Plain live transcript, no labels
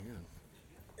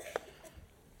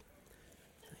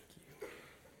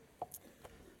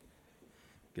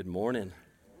Good morning.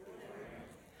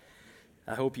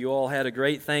 I hope you all had a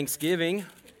great Thanksgiving.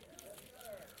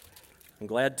 I'm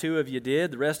glad 2 of you did.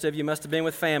 The rest of you must have been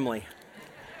with family.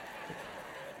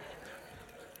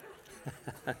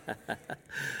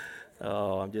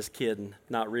 Oh, I'm just kidding.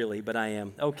 Not really, but I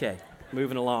am. Okay,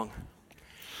 moving along.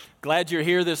 Glad you're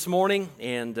here this morning,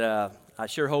 and I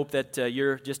sure hope that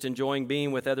you're just enjoying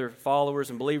being with other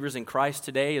followers and believers in Christ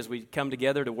today as we come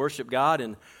together to worship God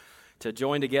and to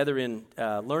join together in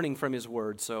learning from His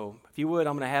Word. So if you would,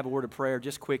 I'm going to have a word of prayer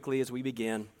just quickly as we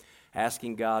begin,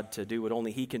 asking God to do what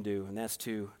only He can do, and that's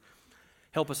to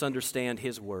help us understand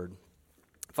His Word.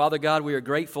 Father God, we are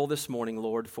grateful this morning,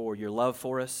 Lord, for your love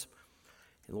for us.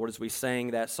 And Lord, as we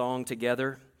sang that song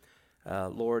together,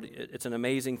 Lord, it's an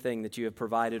amazing thing that you have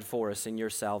provided for us in your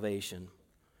salvation,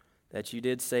 that you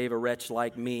did save a wretch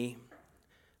like me,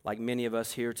 like many of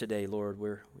us here today, Lord,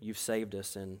 where you've saved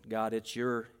us. And God, it's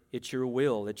your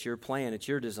will, it's your plan, it's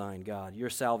your design, God. Your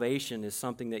salvation is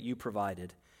something that you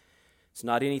provided. It's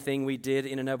not anything we did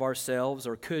in and of ourselves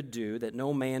or could do, that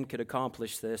no man could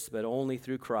accomplish this, but only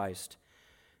through Christ.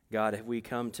 God, have we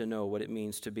come to know what it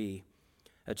means to be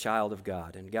a child of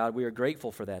God. And God, we are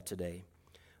grateful for that today.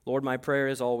 Lord, my prayer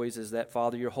as always is that,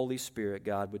 Father, your Holy Spirit,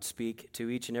 God, would speak to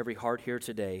each and every heart here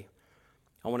today.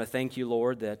 I want to thank you,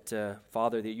 Lord, that,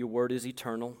 Father, that your word is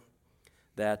eternal,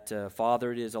 that,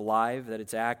 Father, it is alive, that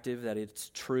it's active, that it's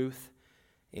truth,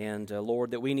 and,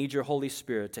 Lord, that we need your Holy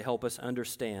Spirit to help us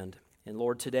understand. And,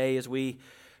 Lord, today as we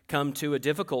come to a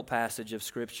difficult passage of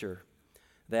Scripture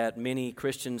that many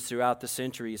Christians throughout the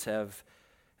centuries have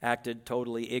acted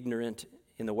totally ignorant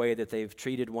in the way that they've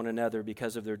treated one another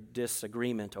because of their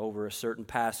disagreement over a certain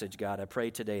passage, God, I pray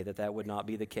today that that would not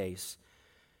be the case,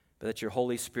 but that your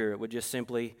Holy Spirit would just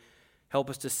simply help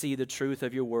us to see the truth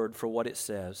of your word for what it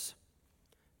says,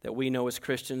 that we know as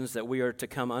Christians that we are to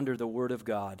come under the word of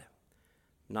God,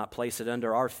 not place it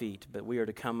under our feet, but we are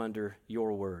to come under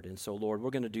your word. And so, Lord, we're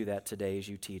going to do that today as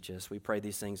you teach us. We pray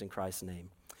these things in Christ's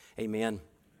name. Amen.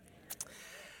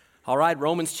 All right,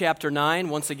 Romans chapter 9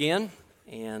 once again,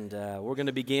 and we're going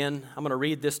to begin. I'm going to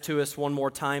read this to us one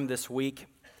more time this week,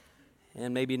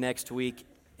 and maybe next week,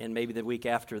 and maybe the week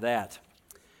after that.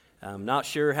 I'm not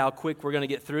sure how quick we're going to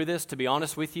get through this. To be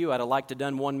honest with you, I'd have liked to have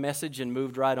done one message and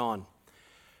moved right on.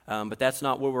 But that's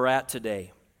not where we're at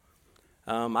today.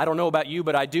 I don't know about you,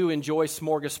 but I do enjoy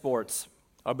smorgasbords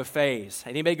or buffets.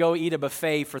 Anybody go eat a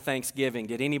buffet for Thanksgiving?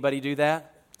 Did anybody do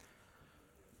that?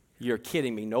 You're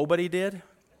kidding me. Nobody did?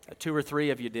 2 or 3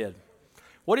 of you did.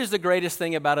 What is the greatest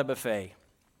thing about a buffet?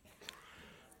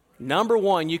 Number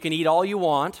 1, you can eat all you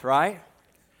want, right?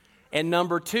 And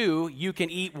number 2, you can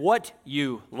eat what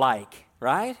you like,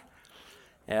 right?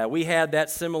 We had that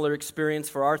similar experience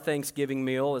for our Thanksgiving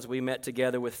meal as we met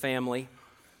together with family.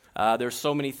 There's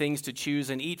so many things to choose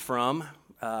and eat from,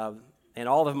 and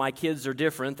all of my kids are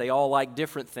different. They all like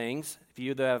different things. If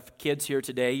you have kids here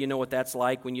today, you know what that's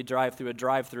like when you drive through a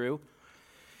drive-through.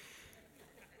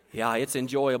 Yeah, it's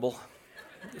enjoyable,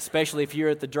 especially if you're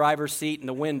at the driver's seat in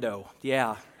the window.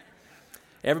 Yeah.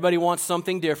 Everybody wants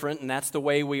something different, and that's the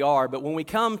way we are. But when we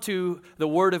come to the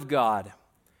Word of God,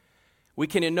 we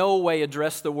can in no way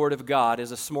address the Word of God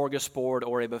as a smorgasbord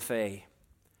or a buffet.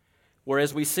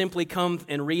 Whereas we simply come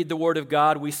and read the Word of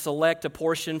God, we select a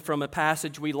portion from a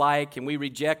passage we like, and we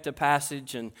reject a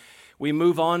passage, and we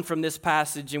move on from this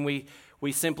passage, and we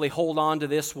simply hold on to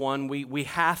this one. We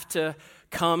have to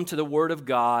come to the Word of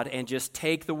God and just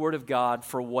take the Word of God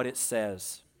for what it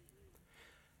says.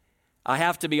 I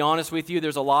have to be honest with you,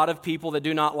 there's a lot of people that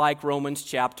do not like Romans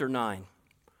chapter 9.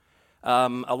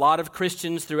 A lot of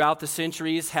Christians throughout the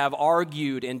centuries have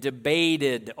argued and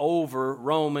debated over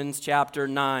Romans chapter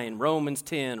 9, Romans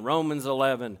 10, Romans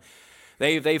 11.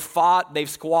 They've fought, they've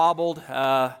squabbled,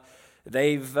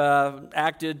 they've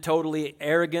acted totally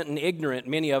arrogant and ignorant,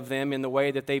 many of them, in the way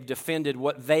that they've defended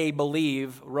what they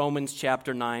believe Romans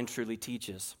chapter 9 truly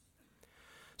teaches.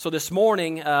 So this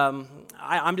morning,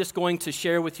 I'm just going to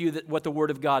share with you what the Word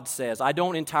of God says. I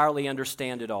don't entirely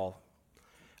understand it all.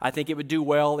 I think it would do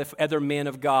well if other men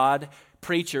of God,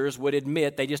 preachers, would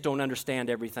admit they just don't understand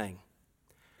everything.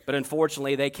 But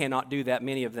unfortunately, they cannot do that,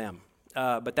 many of them.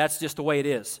 But that's just the way it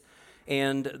is.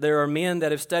 And there are men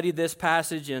that have studied this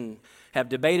passage and have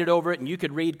debated over it, and you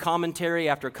could read commentary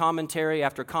after commentary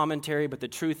after commentary, but the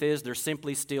truth is they're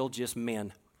simply still just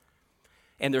men.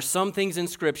 And there's some things in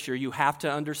Scripture you have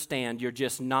to understand you're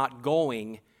just not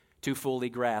going to fully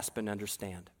grasp and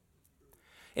understand.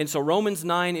 And so Romans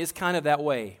 9 is kind of that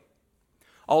way.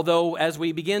 Although as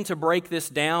we begin to break this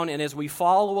down and as we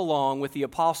follow along with the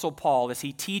Apostle Paul as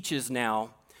he teaches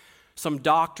now some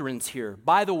doctrines here.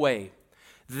 By the way,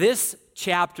 this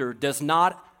chapter does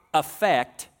not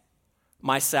affect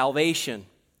my salvation.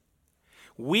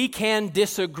 We can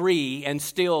disagree and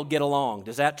still get along.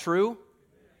 Is that true?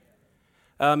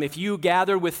 If you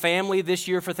gather with family this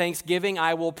year for Thanksgiving,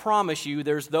 I will promise you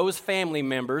there's those family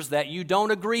members that you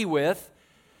don't agree with,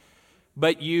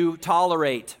 but you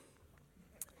tolerate,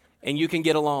 and you can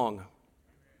get along.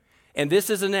 And this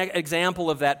is an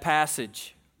example of that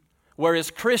passage.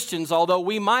 Whereas Christians, although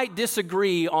we might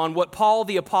disagree on what Paul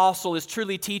the Apostle is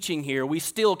truly teaching here, we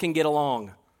still can get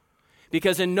along.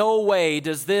 Because in no way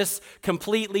does this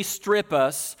completely strip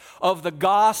us of the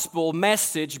gospel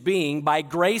message being by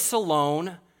grace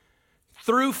alone,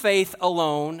 through faith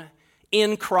alone,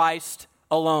 in Christ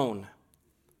alone.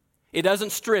 It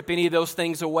doesn't strip any of those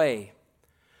things away.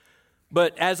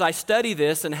 But as I study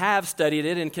this and have studied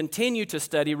it and continue to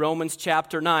study Romans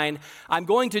chapter 9, I'm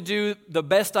going to do the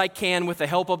best I can with the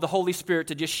help of the Holy Spirit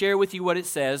to just share with you what it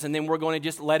says, and then we're going to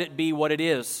just let it be what it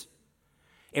is.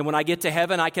 And when I get to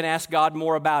heaven, I can ask God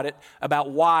more about it,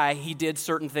 about why He did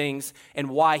certain things and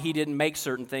why He didn't make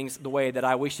certain things the way that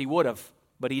I wish He would have,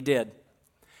 but He did.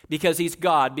 Because He's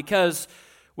God, because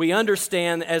we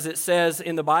understand, as it says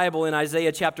in the Bible in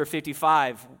Isaiah chapter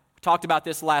 55, we talked about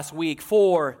this last week,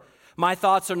 for my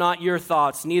thoughts are not your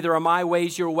thoughts, neither are my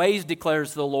ways your ways,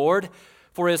 declares the Lord.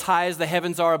 For as high as the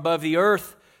heavens are above the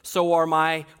earth, so are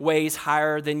my ways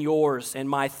higher than yours, and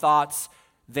my thoughts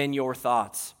than your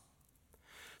thoughts.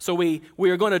 So we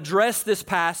are going to address this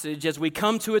passage as we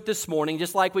come to it this morning,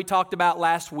 just like we talked about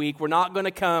last week. We're not going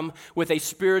to come with a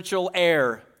spiritual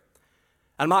air.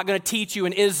 I'm not going to teach you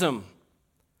an ism.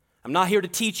 I'm not here to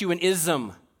teach you an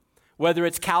ism, whether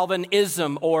it's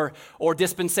Calvinism or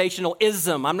dispensational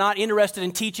ism. I'm not interested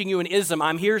in teaching you an ism.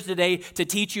 I'm here today to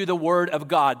teach you the Word of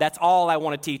God. That's all I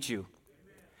want to teach you.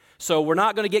 So we're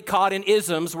not going to get caught in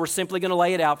isms. We're simply going to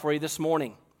lay it out for you this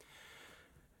morning.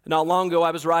 Not long ago,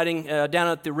 I was riding down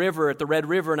at the river, at the Red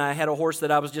River, and I had a horse that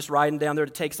I was just riding down there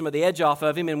to take some of the edge off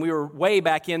of him, and we were way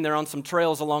back in there on some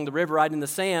trails along the river, riding in the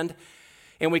sand,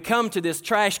 and we come to this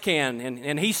trash can,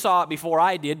 and he saw it before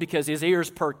I did because his ears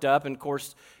perked up, and of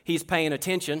course, he's paying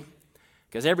attention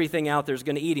because everything out there is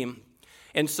going to eat him.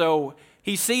 And so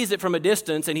he sees it from a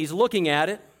distance, and he's looking at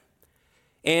it,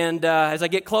 and as I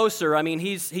get closer, I mean,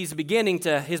 he's beginning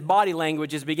to, his body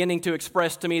language is beginning to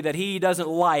express to me that he doesn't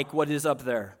like what is up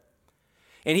there.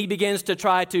 And he begins to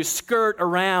try to skirt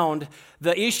around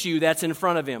the issue that's in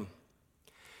front of him.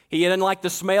 He didn't like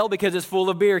the smell because it's full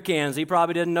of beer cans. He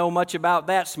probably didn't know much about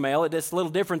that smell. It's a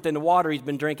little different than the water he's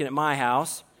been drinking at my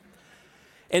house.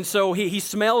 And so he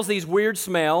smells these weird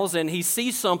smells, and he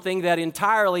sees something that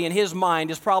entirely in his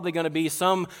mind is probably going to be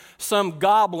some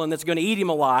goblin that's going to eat him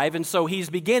alive. And so he's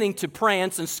beginning to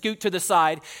prance and scoot to the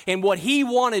side. And what he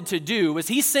wanted to do was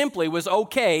he simply was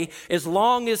okay as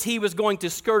long as he was going to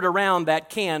skirt around that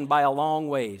can by a long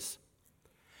ways.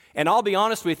 And I'll be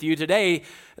honest with you, today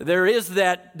there is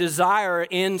that desire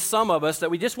in some of us that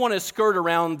we just want to skirt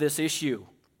around this issue.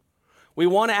 We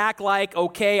want to act like,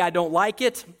 okay, I don't like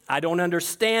it, I don't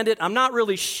understand it, I'm not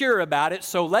really sure about it,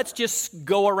 so let's just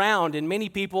go around. And many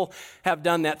people have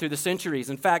done that through the centuries.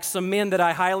 In fact, some men that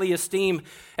I highly esteem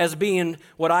as being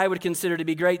what I would consider to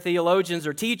be great theologians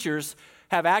or teachers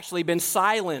have actually been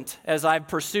silent as I've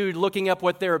pursued looking up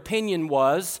what their opinion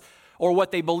was or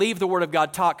what they believe the Word of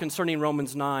God taught concerning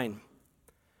Romans 9.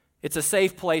 It's a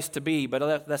safe place to be,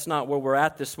 but that's not where we're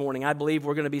at this morning. I believe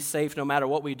we're going to be safe no matter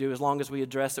what we do as long as we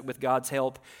address it with God's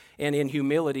help, and in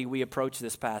humility we approach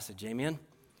this passage. Amen?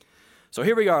 So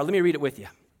here we are. Let me read it with you.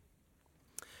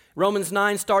 Romans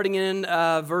 9, starting in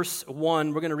verse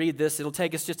 1. We're going to read this. It'll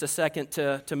take us just a second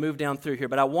to move down through here,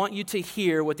 but I want you to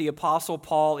hear what the Apostle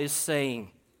Paul is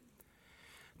saying.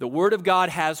 The Word of God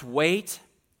has weight.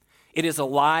 It is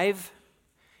alive.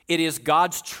 It is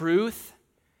God's truth.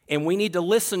 And we need to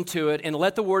listen to it and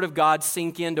let the Word of God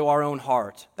sink into our own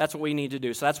heart. That's what we need to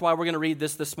do. So that's why we're going to read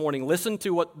this morning. Listen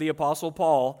to what the Apostle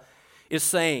Paul is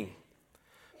saying.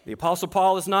 The Apostle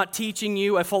Paul is not teaching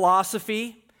you a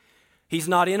philosophy. He's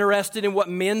not interested in what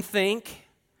men think,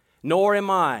 nor am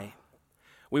I.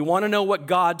 We want to know what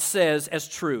God says as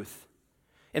truth.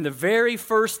 And the very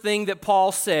first thing that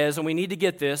Paul says, and we need to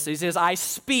get this, he says, I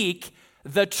speak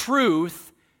the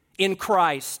truth in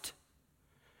Christ.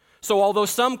 So although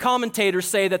some commentators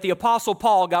say that the Apostle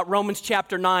Paul got Romans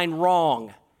chapter 9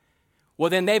 wrong,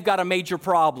 well then they've got a major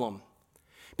problem.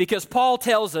 Because Paul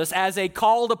tells us, as a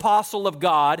called apostle of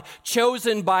God,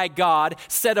 chosen by God,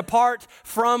 set apart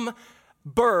from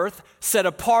birth, set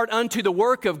apart unto the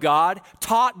work of God,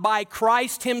 taught by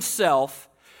Christ himself,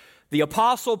 the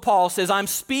Apostle Paul says, I'm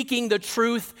speaking the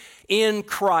truth in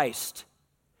Christ.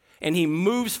 And he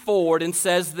moves forward and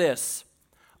says this,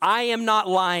 I am not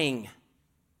lying.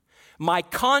 My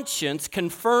conscience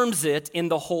confirms it in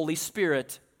the Holy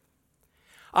Spirit.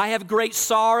 I have great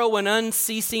sorrow and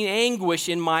unceasing anguish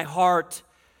in my heart,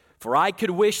 for I could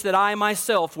wish that I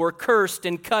myself were cursed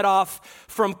and cut off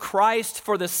from Christ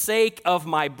for the sake of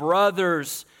my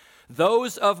brothers,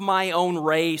 those of my own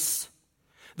race.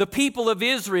 The people of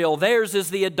Israel, theirs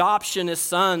is the adoption as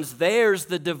sons, theirs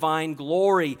the divine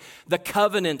glory, the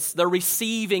covenants, the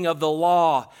receiving of the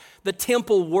law, the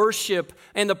temple worship,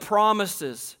 and the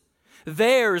promises.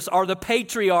 Theirs are the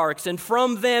patriarchs, and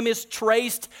from them is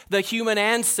traced the human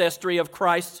ancestry of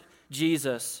Christ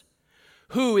Jesus,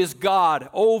 who is God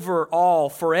over all,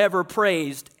 forever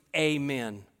praised.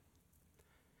 Amen.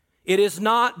 It is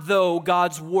not though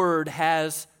God's word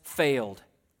has failed.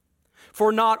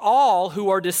 For not all who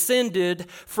are descended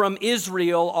from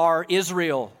Israel are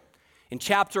Israel. In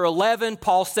chapter 11,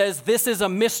 Paul says this is a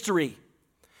mystery.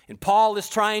 And Paul is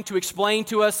trying to explain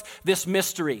to us this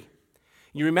mystery.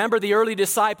 You remember the early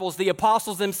disciples, the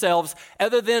apostles themselves,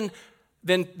 other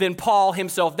than Paul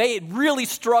himself, they really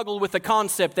struggled with the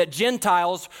concept that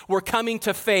Gentiles were coming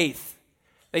to faith.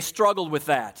 They struggled with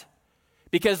that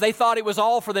because they thought it was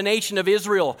all for the nation of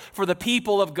Israel, for the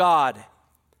people of God.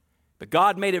 But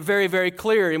God made it very, very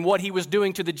clear in what he was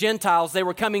doing to the Gentiles. They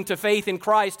were coming to faith in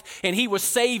Christ, and he was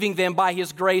saving them by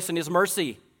his grace and his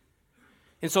mercy.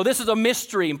 And so this is a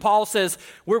mystery, and Paul says,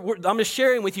 I'm just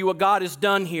sharing with you what God has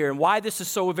done here and why this is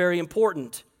so very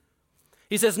important.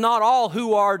 He says, not all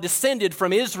who are descended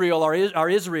from Israel are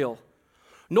Israel,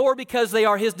 nor because they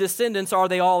are his descendants are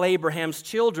they all Abraham's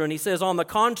children. He says, on the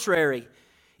contrary,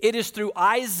 it is through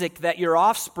Isaac that your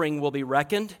offspring will be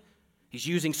reckoned. He's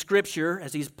using Scripture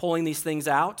as he's pulling these things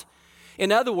out.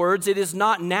 In other words, it is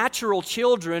not natural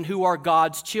children who are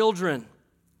God's children,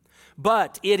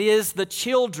 but it is the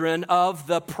children of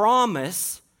the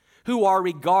promise who are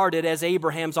regarded as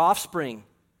Abraham's offspring.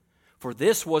 For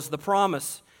this was the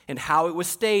promise and how it was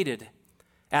stated.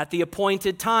 At the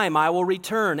appointed time I will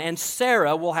return, and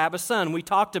Sarah will have a son. We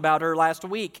talked about her last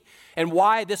week and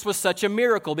why this was such a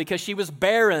miracle, because she was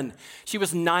barren. She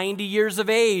was 90 years of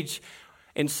age.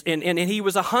 And he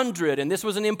was 100, and this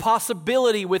was an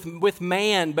impossibility with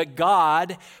man, but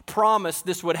God promised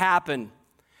this would happen.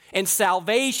 And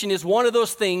salvation is one of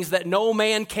those things that no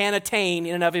man can attain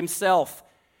in and of himself.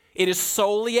 It is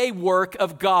solely a work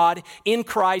of God in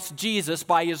Christ Jesus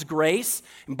by his grace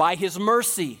and by his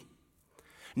mercy.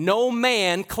 No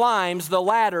man climbs the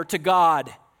ladder to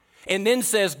God and then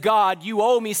says, God, you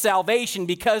owe me salvation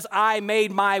because I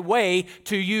made my way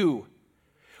to you.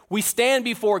 We stand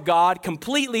before God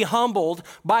completely humbled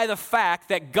by the fact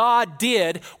that God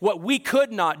did what we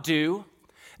could not do,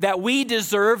 that we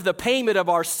deserve the payment of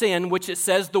our sin, which it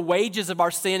says the wages of our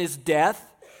sin is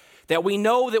death, that we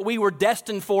know that we were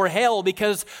destined for hell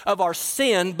because of our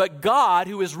sin, but God,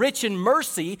 who is rich in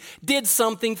mercy, did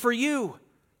something for you.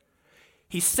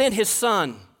 He sent his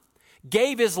son,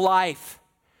 gave his life,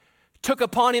 took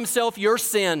upon himself your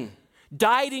sin,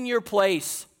 died in your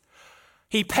place.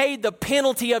 He paid the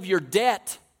penalty of your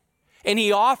debt, and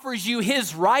he offers you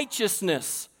his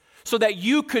righteousness so that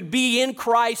you could be in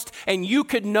Christ and you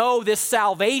could know this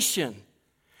salvation.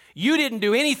 You didn't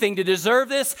do anything to deserve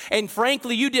this, and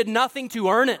frankly, you did nothing to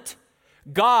earn it.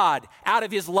 God, out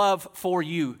of his love for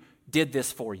you, did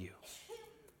this for you.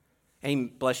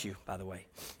 Amen. Bless you, by the way.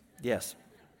 Yes.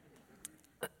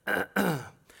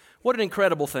 What an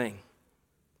incredible thing.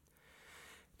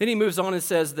 Then he moves on and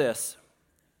says this.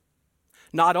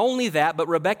 Not only that, but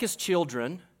Rebekah's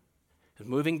children,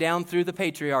 moving down through the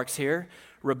patriarchs here,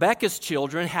 Rebekah's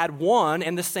children had one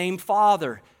and the same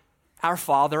father, our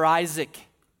father Isaac.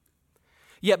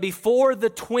 Yet before the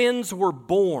twins were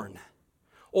born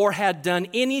or had done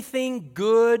anything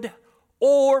good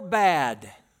or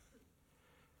bad,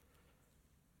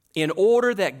 in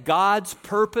order that God's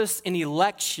purpose in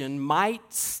election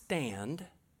might stand,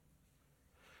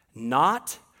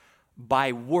 not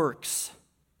by works,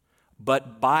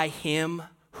 but by him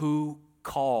who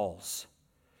calls.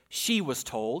 She was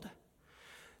told,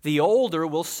 the older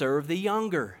will serve the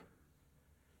younger.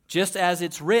 Just as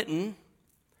it's written,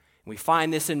 we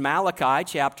find this in Malachi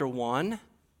chapter 1,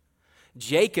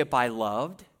 Jacob I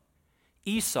loved,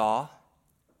 Esau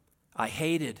I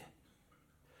hated.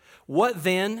 What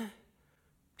then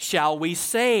shall we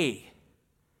say?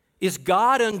 Is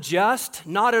God unjust?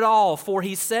 Not at all, for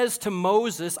he says to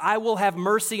Moses, I will have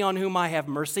mercy on whom I have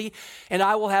mercy, and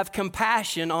I will have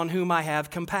compassion on whom I have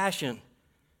compassion.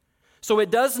 So it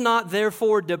does not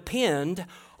therefore depend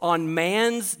on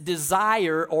man's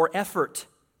desire or effort,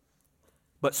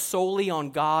 but solely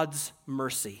on God's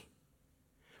mercy.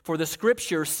 For the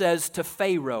scripture says to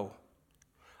Pharaoh,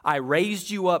 I raised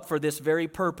you up for this very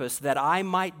purpose, that I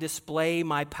might display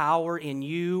my power in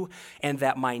you, and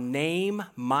that my name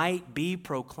might be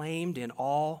proclaimed in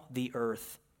all the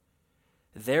earth.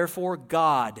 Therefore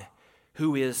God,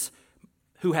 who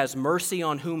has mercy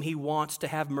on whom he wants to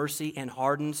have mercy, and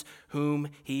hardens whom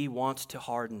he wants to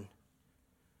harden.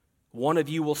 One of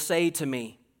you will say to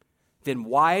me, then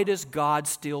why does God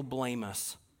still blame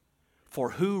us?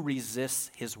 For who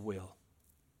resists his will?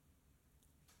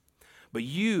 But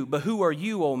who are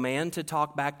you, O man, to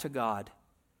talk back to God?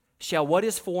 Shall what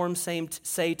is formed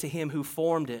say to him who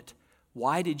formed it,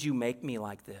 why did you make me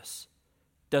like this?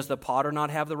 Does the potter not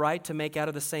have the right to make out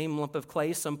of the same lump of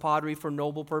clay some pottery for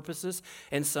noble purposes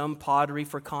and some pottery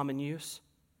for common use?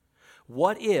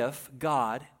 What if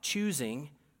God, choosing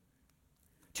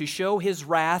to show his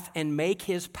wrath and make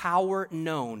his power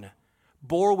known,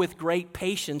 bore with great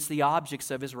patience the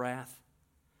objects of his wrath,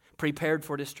 prepared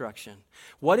for destruction?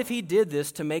 What if he did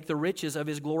this to make the riches of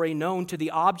his glory known to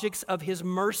the objects of his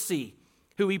mercy,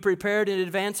 who he prepared in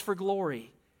advance for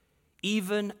glory,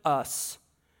 even us,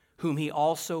 whom he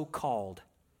also called,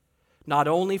 not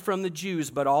only from the Jews,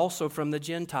 but also from the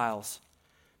Gentiles?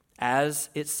 As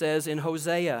it says in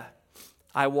Hosea,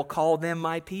 I will call them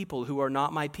my people who are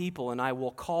not my people, and I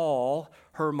will call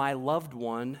her my loved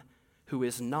one who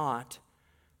is not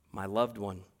my loved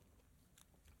one.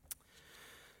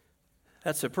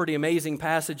 That's a pretty amazing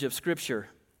passage of Scripture.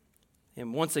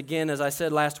 And once again, as I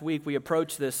said last week, we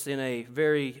approach this in a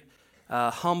very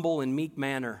humble and meek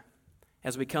manner.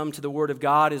 As we come to the Word of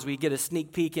God, as we get a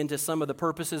sneak peek into some of the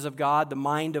purposes of God, the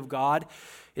mind of God,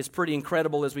 it's pretty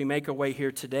incredible as we make our way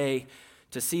here today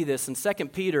to see this. In 2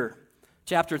 Peter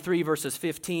chapter 3, verses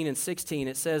 15 and 16,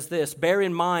 it says this, bear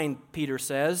in mind, Peter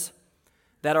says,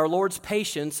 that our Lord's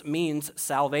patience means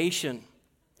salvation.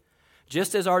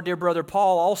 Just as our dear brother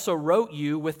Paul also wrote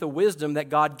you with the wisdom that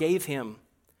God gave him.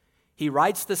 He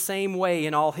writes the same way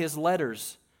in all his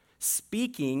letters,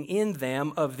 speaking in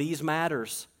them of these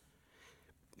matters.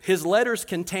 His letters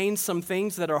contain some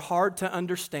things that are hard to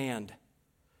understand,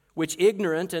 which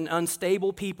ignorant and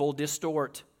unstable people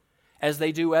distort, as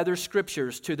they do other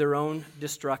scriptures to their own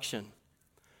destruction.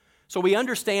 So we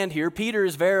understand here, Peter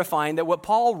is verifying that what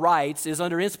Paul writes is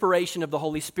under inspiration of the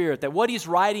Holy Spirit, that what he's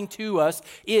writing to us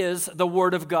is the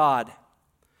Word of God.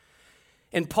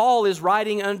 And Paul is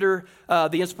writing under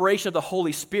the inspiration of the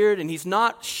Holy Spirit, and he's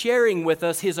not sharing with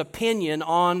us his opinion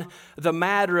on the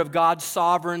matter of God's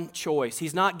sovereign choice.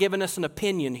 He's not giving us an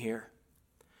opinion here.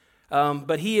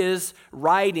 But he is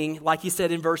writing, like he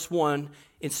said in verse 1,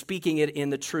 and speaking it in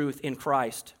the truth in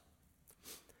Christ.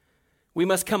 We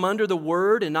must come under the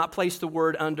Word and not place the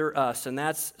Word under us, and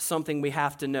that's something we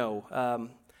have to know.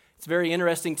 It's very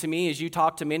interesting to me as you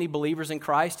talk to many believers in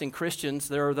Christ and Christians,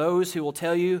 there are those who will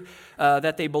tell you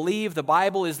that they believe the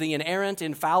Bible is the inerrant,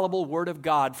 infallible Word of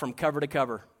God from cover to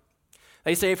cover.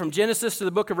 They say from Genesis to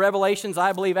the book of Revelations,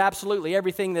 I believe absolutely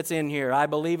everything that's in here. I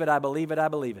believe it, I believe it, I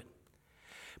believe it.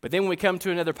 But then when we come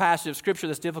to another passage of Scripture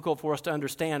that's difficult for us to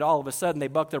understand, all of a sudden they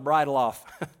buck their bridle off.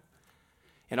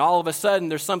 And all of a sudden,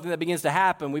 there's something that begins to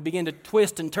happen. We begin to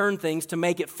twist and turn things to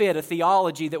make it fit a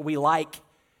theology that we like.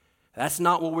 That's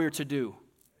not what we're to do.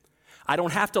 I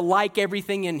don't have to like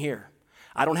everything in here.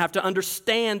 I don't have to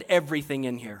understand everything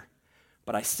in here.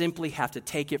 But I simply have to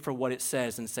take it for what it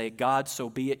says and say, God, so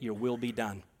be it, your will be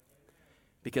done.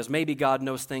 Because maybe God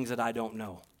knows things that I don't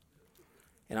know.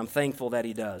 And I'm thankful that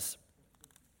he does.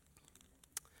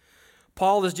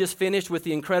 Paul has just finished with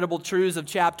the incredible truths of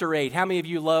chapter 8. How many of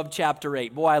you love chapter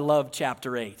 8? Boy, I love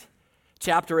chapter 8.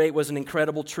 Chapter 8 was an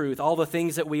incredible truth. All the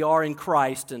things that we are in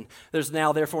Christ, and there's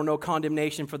now therefore no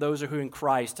condemnation for those who are in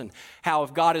Christ, and how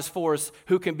if God is for us,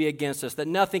 who can be against us? That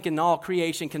nothing in all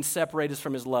creation can separate us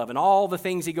from his love. And all the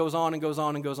things he goes on and goes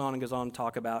on and goes on and goes on to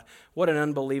talk about. What an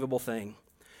unbelievable thing.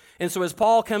 And so as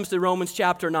Paul comes to Romans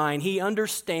chapter 9, he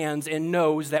understands and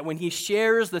knows that when he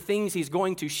shares the things he's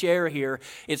going to share here,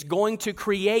 it's going to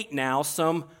create now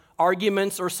some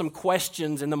arguments or some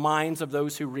questions in the minds of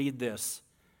those who read this.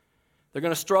 They're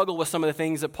going to struggle with some of the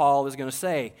things that Paul is going to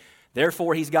say.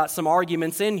 Therefore, he's got some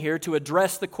arguments in here to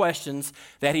address the questions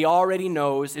that he already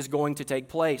knows is going to take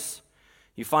place.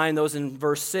 You find those in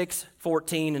verse 6,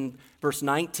 14, and verse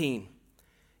 19.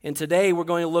 And today we're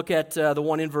going to look at the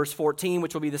one in verse 14,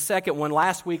 which will be the second one.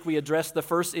 Last week we addressed the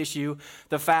first issue,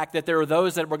 the fact that there are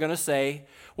those that were going to say,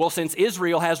 well, since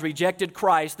Israel has rejected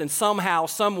Christ, then somehow,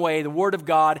 some way, the Word of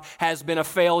God has been a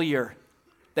failure.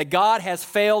 That God has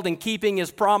failed in keeping his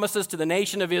promises to the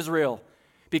nation of Israel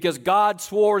because God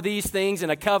swore these things in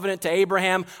a covenant to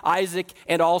Abraham, Isaac,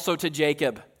 and also to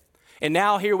Jacob. And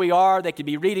now here we are, they could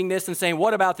be reading this and saying,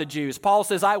 what about the Jews? Paul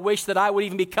says, I wish that I would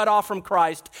even be cut off from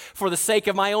Christ for the sake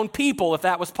of my own people, if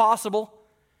that was possible,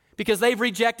 because they've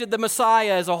rejected the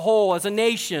Messiah as a whole, as a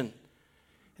nation.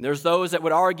 And there's those that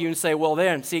would argue and say, well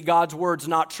then, see, God's word's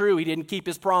not true. He didn't keep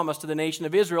his promise to the nation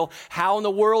of Israel. How in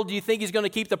the world do you think he's going to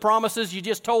keep the promises you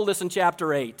just told us in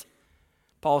chapter 8?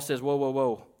 Paul says, whoa, whoa,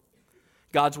 whoa.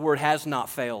 God's word has not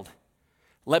failed.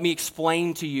 Let me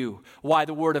explain to you why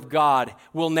the word of God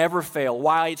will never fail,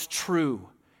 why it's true,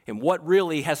 and what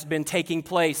really has been taking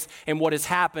place and what has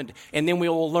happened. And then we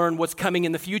will learn what's coming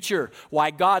in the future, why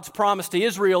God's promise to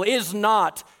Israel is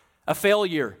not a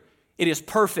failure. It is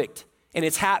perfect, and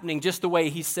it's happening just the way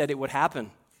he said it would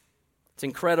happen. It's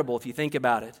incredible if you think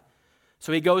about it.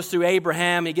 So he goes through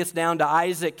Abraham, he gets down to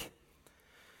Isaac.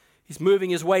 He's moving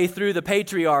his way through the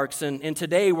patriarchs, and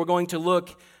today we're going to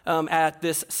look at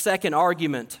this second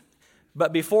argument.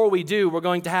 But before we do, we're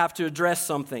going to have to address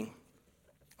something.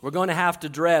 We're going to have to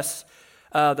address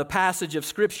the passage of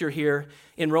Scripture here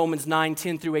in Romans 9,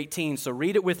 10 through 18. So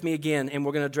read it with me again, and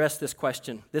we're going to address this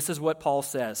question. This is what Paul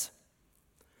says.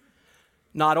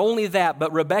 Not only that,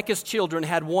 but Rebekah's children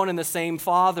had one and the same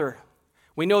father.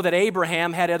 We know that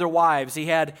Abraham had other wives. He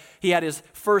had his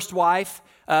first wife,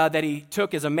 that he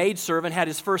took as a maidservant, had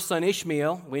his first son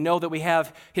Ishmael. We know that we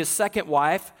have his second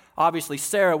wife. Obviously,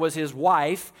 Sarah was his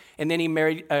wife, and then he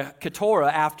married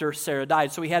Keturah after Sarah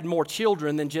died. So he had more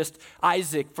children than just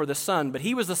Isaac for the son, but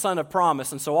he was the son of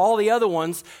promise. And so all the other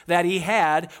ones that he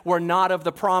had were not of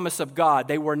the promise of God.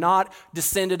 They were not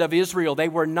descended of Israel. They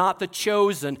were not the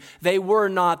chosen. They were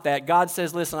not that. God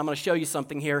says, listen, I'm going to show you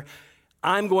something here.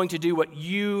 I'm going to do what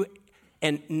you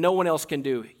and no one else can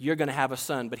do. You're going to have a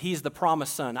son, but he's the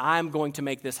promised son. I'm going to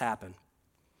make this happen.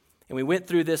 And we went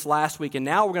through this last week, and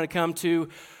now we're going to come to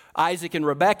Isaac and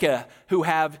Rebekah, who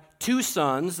have two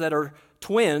sons that are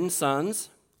twin sons.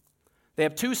 They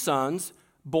have two sons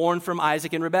born from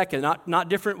Isaac and Rebekah, not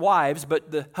different wives, but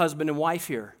the husband and wife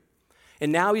here.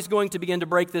 And now he's going to begin to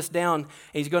break this down, and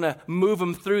he's going to move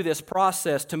them through this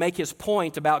process to make his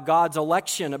point about God's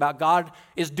election, about God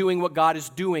is doing what God is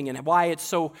doing, and why it's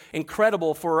so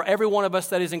incredible for every one of us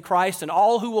that is in Christ and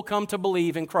all who will come to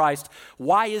believe in Christ.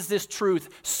 Why is this truth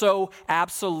so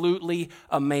absolutely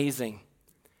amazing?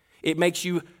 It makes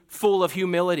you full of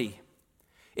humility.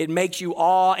 It makes you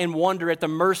awe and wonder at the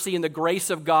mercy and the grace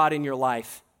of God in your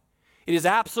life. It is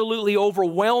absolutely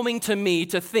overwhelming to me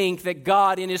to think that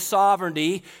God in his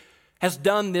sovereignty has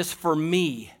done this for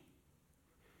me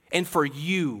and for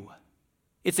you.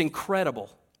 It's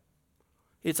incredible.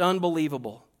 It's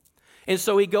unbelievable. And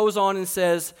so he goes on and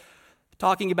says,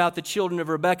 talking about the children of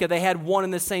Rebekah, they had one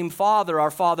and the same father,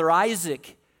 our father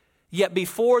Isaac. Yet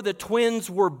before the twins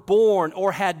were born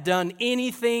or had done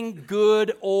anything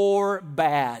good or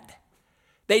bad,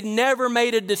 they'd never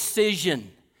made a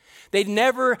decision. They'd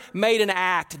never made an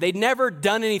act. They'd never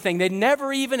done anything. They'd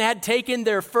never even had taken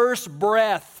their first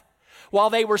breath while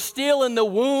they were still in the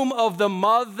womb of the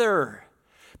mother,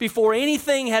 before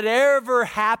anything had ever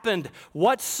happened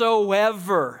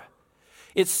whatsoever.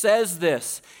 It says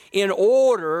this, in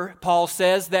order, Paul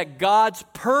says, that God's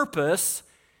purpose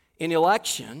in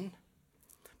election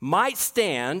might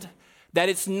stand, that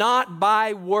it's not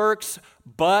by works,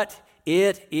 but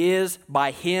it is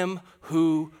by him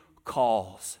who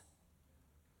calls.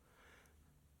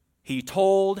 He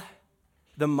told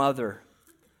the mother,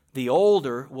 the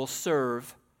older will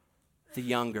serve the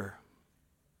younger.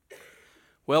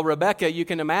 Well, Rebekah, you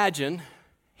can imagine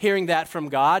hearing that from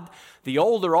God. The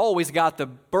older always got the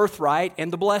birthright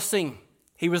and the blessing.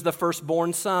 He was the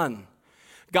firstborn son.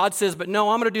 God says, but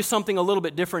no, I'm going to do something a little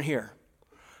bit different here.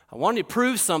 I want to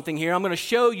prove something here. I'm going to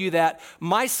show you that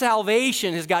my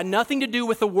salvation has got nothing to do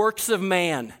with the works of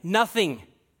man. Nothing.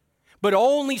 But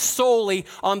only solely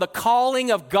on the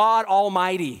calling of God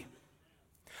Almighty.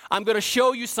 I'm going to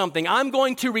show you something. I'm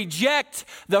going to reject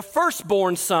the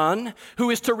firstborn son who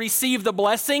is to receive the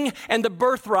blessing and the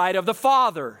birthright of the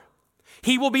father.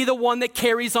 He will be the one that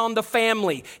carries on the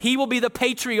family. He will be the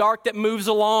patriarch that moves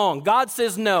along. God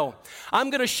says, no, I'm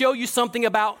going to show you something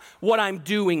about what I'm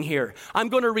doing here. I'm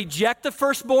going to reject the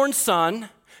firstborn son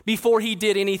before he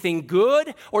did anything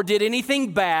good or did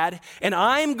anything bad, and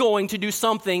I'm going to do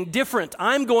something different.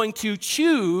 I'm going to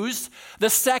choose the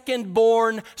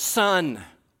second-born son.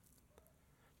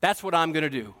 That's what I'm going to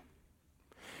do.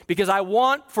 Because I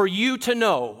want for you to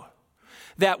know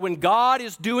that when God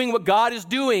is doing what God is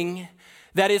doing,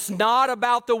 that it's not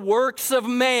about the works of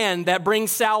man that brings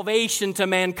salvation to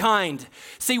mankind.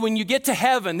 See, when you get to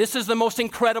heaven, this is the most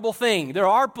incredible thing. There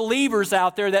are believers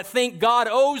out there that think God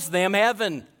owes them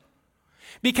heaven.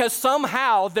 because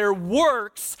somehow their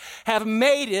works have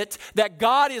made it that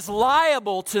God is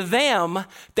liable to them,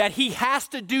 that he has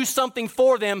to do something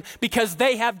for them because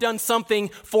they have done something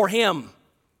for him.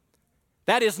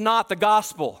 That is not the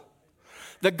gospel.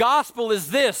 The gospel is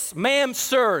this: ma'am,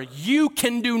 sir, you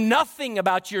can do nothing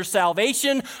about your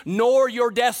salvation nor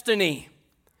your destiny.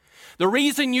 The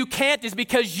reason you can't is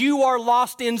because you are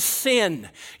lost in sin.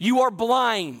 You are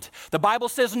blind. The Bible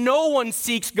says no one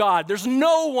seeks God. There's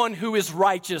no one who is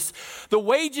righteous. The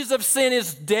wages of sin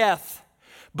is death.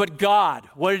 But God,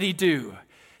 what did he do?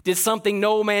 Did something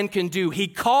no man can do. He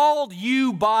called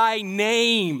you by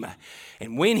name.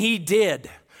 And when he did,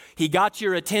 he got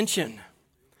your attention.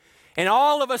 And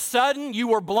all of a sudden, you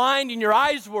were blind and your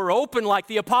eyes were open like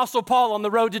the Apostle Paul on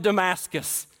the road to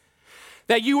Damascus.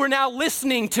 That you were now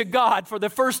listening to God for the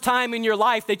first time in your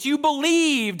life, that you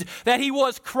believed that he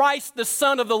was Christ, the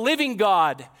Son of the living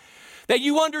God, that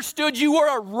you understood you were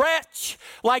a wretch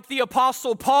like the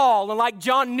Apostle Paul and like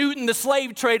John Newton, the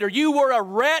slave trader. You were a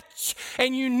wretch,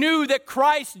 and you knew that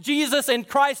Christ Jesus and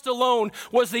Christ alone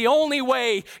was the only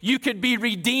way you could be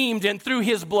redeemed, and through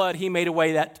his blood, he made a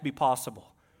way that to be possible.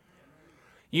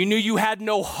 You knew you had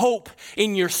no hope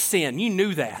in your sin. You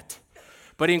knew that.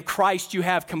 But in Christ, you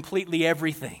have completely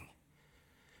everything.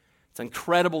 It's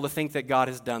incredible to think that God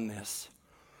has done this.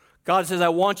 God says, I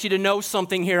want you to know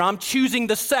something here. I'm choosing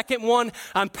the second one.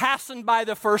 I'm passing by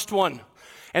the first one.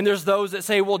 And there's those that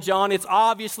say, well, John, it's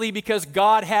obviously because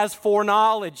God has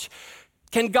foreknowledge.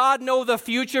 Can God know the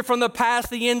future from the past,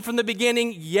 the end from the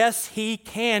beginning? Yes, he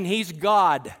can. He's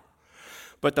God.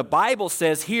 But the Bible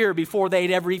says here, before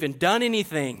they'd ever even done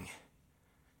anything.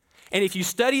 And if you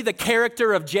study the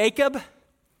character of Jacob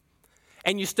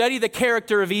and you study the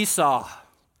character of Esau,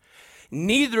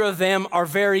 neither of them are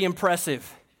very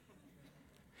impressive.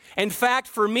 In fact,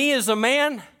 for me as a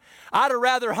man, I'd have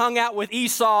rather hung out with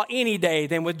Esau any day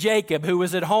than with Jacob, who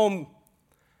was at home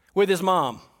with his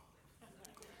mom.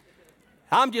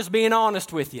 I'm just being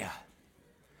honest with you.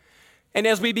 And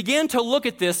as we begin to look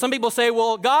at this, some people say,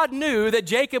 well, God knew that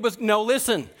Jacob was... No,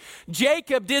 listen.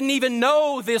 Jacob didn't even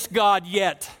know this God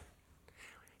yet.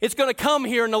 It's going to come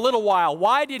here in a little while.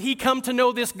 Why did he come to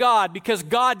know this God? Because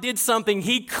God did something.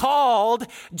 He called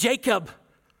Jacob.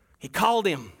 He called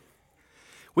him.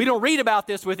 We don't read about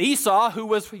this with Esau, who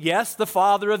was, yes, the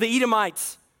father of the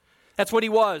Edomites. That's what he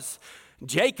was.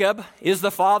 Jacob is the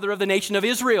father of the nation of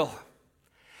Israel.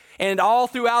 And all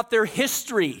throughout their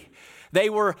history, they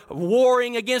were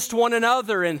warring against one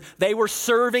another, and they were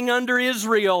serving under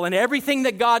Israel, and everything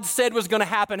that God said was going to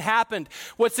happen happened.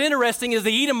 What's interesting is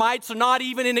the Edomites are not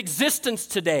even in existence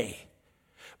today,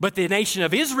 but the nation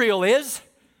of Israel is.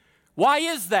 Why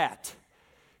is that?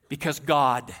 Because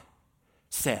God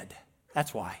said.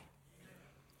 That's why.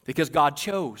 Because God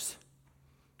chose.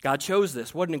 God chose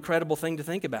this. What an incredible thing to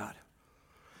think about.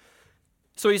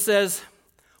 So he says,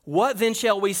 what then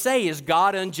shall we say? Is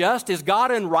God unjust? Is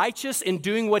God unrighteous in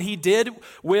doing what he did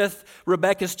with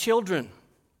Rebekah's children?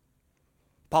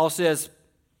 Paul says,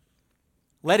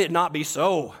 let it not be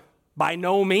so. By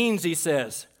no means, he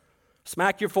says.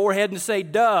 Smack your forehead and say,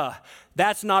 duh,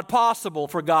 that's not possible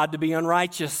for God to be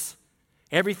unrighteous.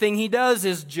 Everything he does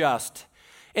is just.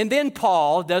 And then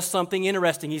Paul does something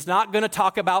interesting. He's not going to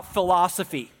talk about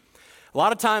philosophy. A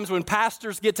lot of times when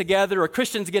pastors get together or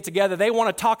Christians get together, they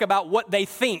want to talk about what they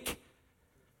think.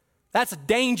 That's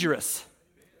dangerous.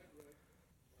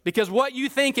 Because what you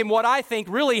think and what I think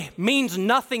really means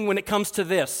nothing when it comes to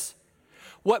this.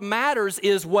 What matters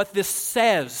is what this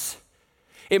says.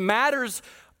 It matters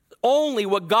only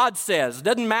what God says. It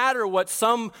doesn't matter what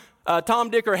some Tom,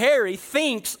 Dick, or Harry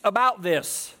thinks about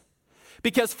this.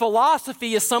 Because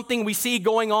philosophy is something we see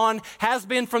going on, has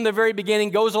been from the very beginning,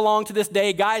 goes along to this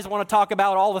day. Guys want to talk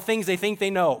about all the things they think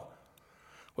they know.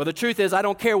 Well, the truth is, I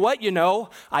don't care what you know.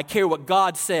 I care what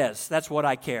God says. That's what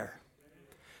I care.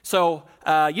 So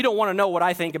you don't want to know what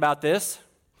I think about this.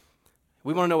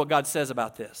 We want to know what God says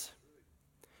about this.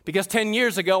 Because 10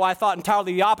 years ago, I thought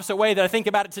entirely the opposite way that I think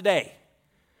about it today.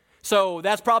 So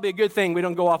that's probably a good thing we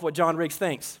don't go off what John Riggs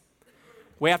thinks.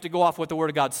 We have to go off what the Word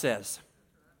of God says.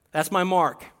 That's my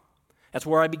mark. That's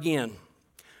where I begin.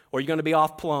 Or you're going to be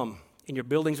off plumb, and your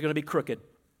building's going to be crooked,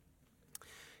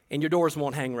 and your doors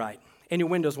won't hang right, and your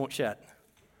windows won't shut.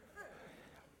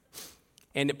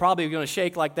 And it probably going to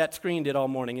shake like that screen did all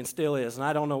morning, and still is, and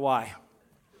I don't know why.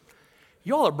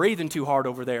 You all are breathing too hard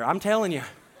over there, I'm telling you.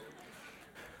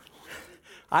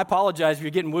 I apologize if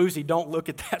you're getting woozy. Don't look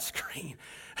at that screen.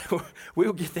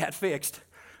 We'll get that fixed.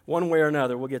 One way or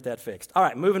another, we'll get that fixed. All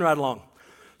right, moving right along.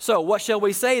 So what shall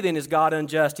we say then? Is God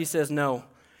unjust? He says no.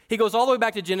 He goes all the way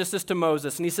back to Genesis to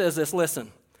Moses, and he says this,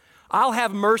 listen, I'll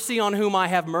have mercy on whom I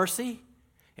have mercy,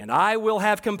 and I will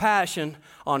have compassion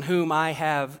on whom I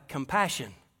have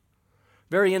compassion.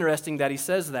 Very interesting that he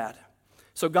says that.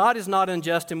 So God is not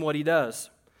unjust in what he does.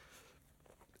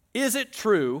 Is it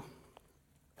true,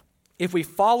 if we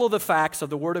follow the facts of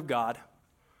the Word of God,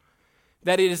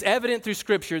 that it is evident through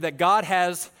Scripture that God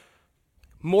has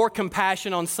more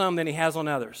compassion on some than he has on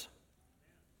others?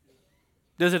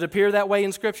 Does it appear that way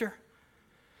in Scripture?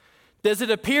 Does it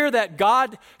appear that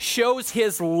God shows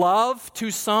his love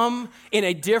to some in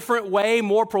a different way,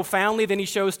 more profoundly than he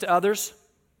shows to others?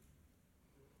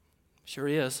 Sure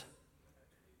is.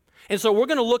 And so we're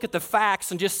going to look at the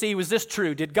facts and just see, was this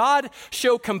true? Did God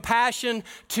show compassion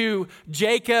to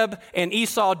Jacob and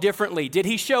Esau differently? Did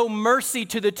he show mercy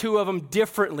to the two of them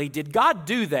differently? Did God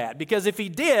do that? Because if he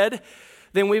did,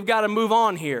 then we've got to move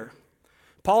on here.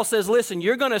 Paul says, listen,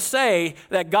 you're going to say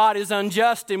that God is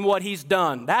unjust in what he's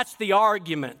done. That's the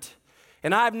argument.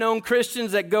 And I've known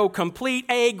Christians that go complete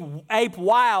ape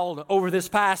wild over this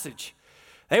passage.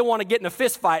 They want to get in a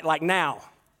fist fight like now.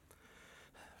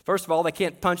 First of all, they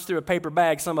can't punch through a paper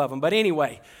bag, some of them. But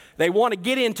anyway, they want to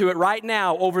get into it right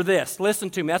now over this. Listen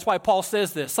to me. That's why Paul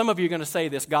says this. Some of you are going to say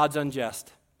this, God's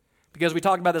unjust. Because we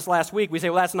talked about this last week. We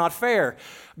say, well, that's not fair.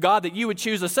 God, that you would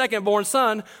choose the second-born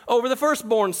son over the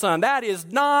firstborn son. That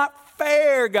is not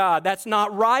fair, God. That's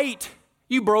not right.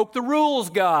 You broke the rules,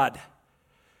 God.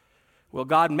 Well,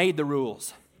 God made the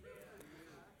rules.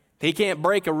 He can't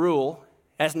break a rule.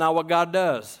 That's not what God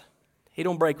does. He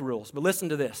don't break rules. But listen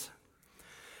to this.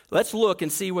 Let's look and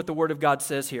see what the Word of God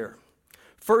says here.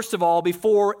 First of all,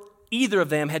 before either of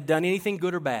them had done anything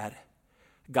good or bad,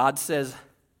 God says,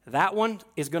 that one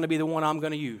is going to be the one I'm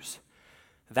going to use.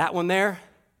 That one there,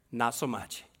 not so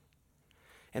much.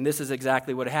 And this is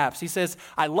exactly what happens. He says,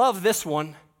 I love this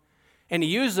one. And he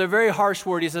uses a very harsh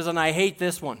word. He says, and I hate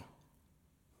this one.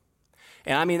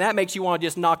 And I mean, that makes you want to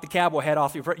just knock the cowboy head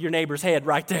off your neighbor's head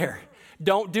right there.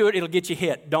 Don't do it. It'll get you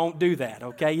hit. Don't do that,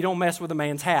 okay? You don't mess with a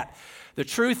man's hat. The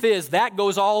truth is, that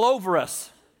goes all over us.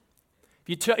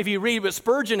 If you read what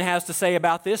Spurgeon has to say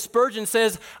about this, Spurgeon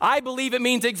says, I believe it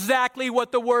means exactly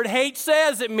what the word hate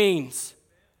says it means.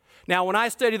 Now, when I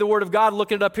study the Word of God,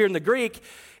 looking it up here in the Greek,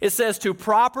 it says to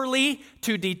properly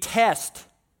to detest,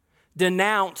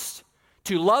 denounce,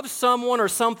 to love someone or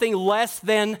something less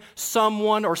than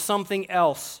someone or something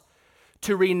else,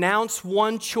 to renounce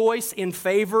one choice in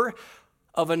favor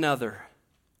of another.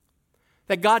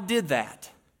 That God did that.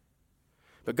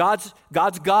 But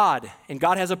God's God, and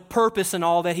God has a purpose in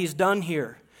all that he's done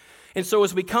here. And so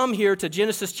as we come here to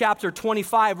Genesis chapter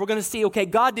 25, we're going to see, okay,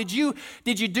 God, did you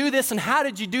do this, and how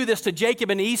did you do this to Jacob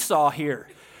and Esau here?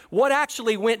 What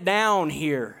actually went down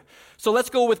here? So let's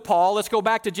go with Paul. Let's go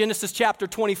back to Genesis chapter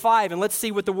 25, and let's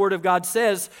see what the Word of God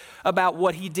says about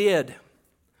what he did.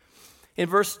 In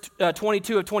verse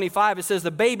 22 of 25, it says,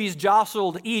 the babies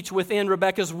jostled each within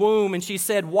Rebekah's womb, and she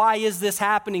said, why is this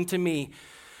happening to me?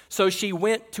 So she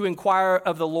went to inquire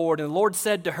of the Lord, and the Lord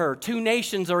said to her, 2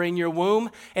 nations are in your womb,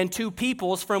 and 2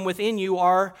 peoples from within you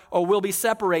are or will be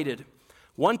separated.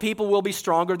 One people will be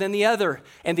stronger than the other,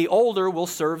 and the older will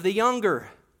serve the younger.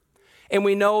 And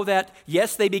we know that,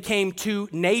 yes, they became 2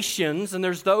 nations, and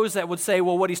there's those that would say,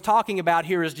 well, what he's talking about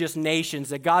here is just nations,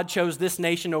 that God chose this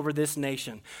nation over this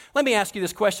nation. Let me ask you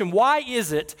this question. Why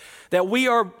is it that we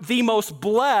are the most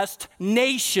blessed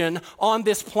nation on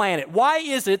this planet? Why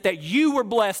is it that you were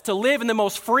blessed to live in the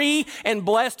most free and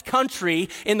blessed country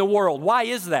in the world? Why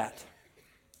is that?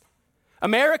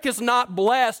 America's not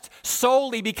blessed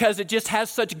solely because it just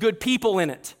has such good people in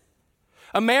it.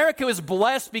 America was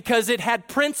blessed because it had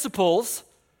principles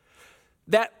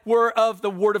that were of the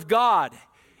Word of God.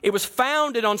 It was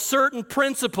founded on certain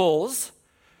principles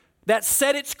that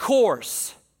set its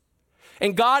course.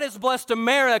 And God has blessed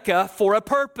America for a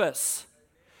purpose.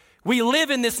 We live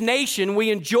in this nation. We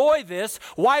enjoy this.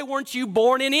 Why weren't you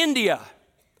born in India?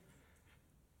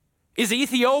 Is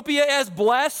Ethiopia as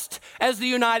blessed as the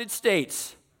United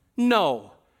States?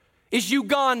 No. Is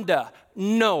Uganda?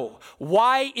 No.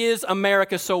 Why is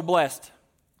America so blessed?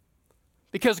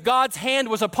 Because God's hand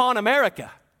was upon America.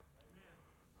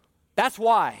 That's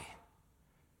why.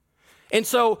 And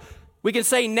so we can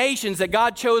say nations, that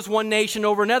God chose one nation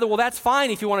over another. Well, that's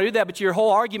fine if you want to do that, but your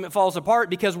whole argument falls apart,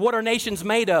 because what are nations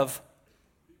made of?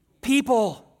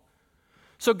 People.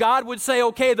 So God would say,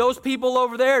 okay, those people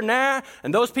over there, nah,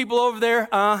 and those people over there,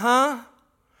 uh-huh.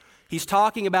 He's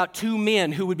talking about 2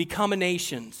 men who would become a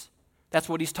nation. That's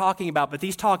what he's talking about, but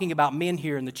he's talking about men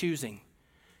here in the choosing.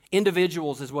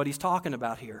 Individuals is what he's talking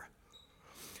about here.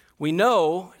 We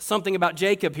know something about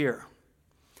Jacob here.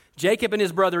 Jacob and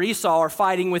his brother Esau are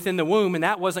fighting within the womb, and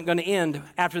that wasn't going to end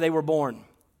after they were born.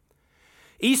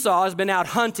 Esau has been out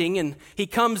hunting, and he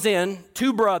comes in,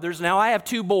 2 brothers. Now, I have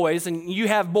 2 boys, and you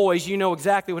have boys. You know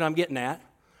exactly what I'm getting at.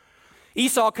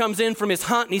 Esau comes in from his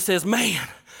hunt, and he says, man,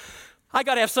 I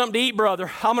got to have something to eat,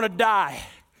 brother. I'm going to die.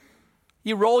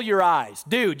 You roll your eyes.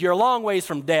 Dude, you're a long ways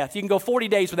from death. You can go 40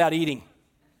 days without eating.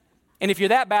 And if you're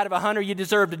that bad of a hunter, you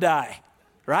deserve to die,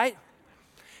 right?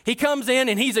 He comes in,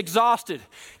 and he's exhausted.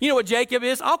 You know what Jacob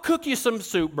is? I'll cook you some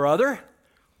soup, brother.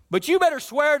 But you better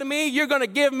swear to me you're going to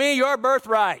give me your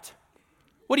birthright.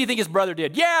 What do you think his brother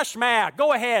did? Yeah, Shma,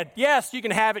 go ahead. Yes, you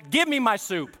can have it. Give me my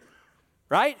soup.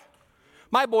 Right?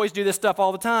 My boys do this stuff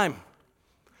all the time.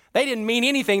 They didn't mean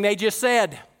anything. They just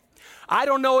said. I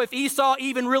don't know if Esau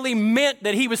even really meant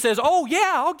that he says, oh,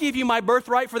 yeah, I'll give you my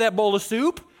birthright for that bowl of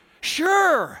soup.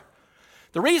 Sure.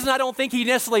 The reason I don't think he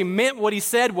necessarily meant what he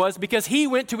said was because he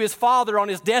went to his father on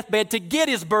his deathbed to get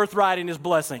his birthright and his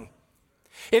blessing.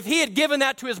 If he had given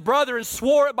that to his brother and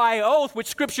swore it by oath, which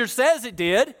Scripture says it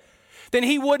did, then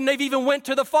he wouldn't have even went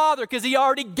to the father because he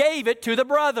already gave it to the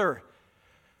brother.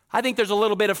 I think there's a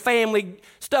little bit of family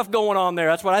stuff going on there.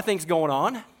 That's what I think's going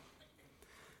on.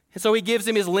 And so he gives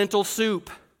him his lentil soup.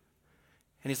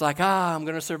 And he's like, I'm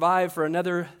going to survive for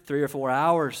another 3 or 4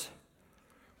 hours.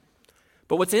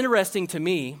 But what's interesting to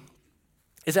me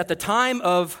is at the time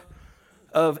of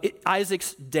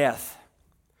Isaac's death,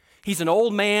 he's an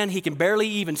old man. He can barely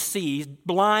even see. He's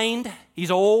blind.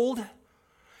 He's old.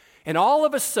 And all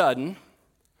of a sudden,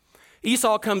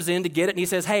 Esau comes in to get it, and he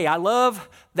says, hey, I love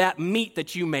that meat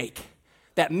that you make.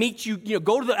 That meat you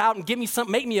go out and give me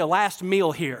something, make me a last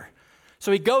meal here.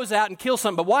 So he goes out and kills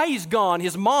something. But while he's gone,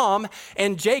 his mom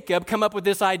and Jacob come up with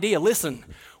this idea. Listen,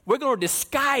 we're going to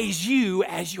disguise you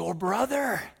as your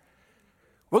brother.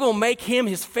 We're going to make him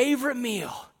his favorite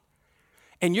meal.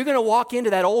 And you're going to walk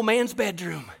into that old man's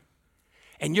bedroom.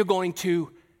 And you're going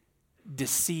to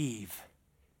deceive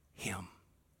him.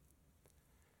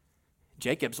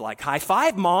 Jacob's like, high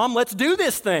five, Mom, let's do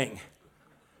this thing.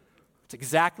 It's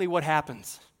exactly what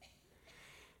happens.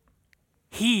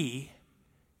 He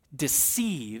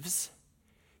deceives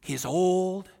his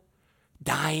old,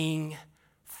 dying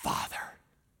father.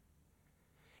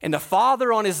 And the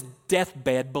father on his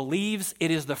deathbed believes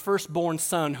it is the firstborn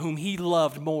son whom he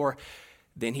loved more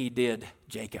than he did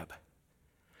Jacob.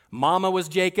 Mama was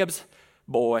Jacob's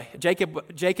boy.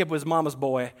 Jacob was Mama's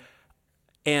boy,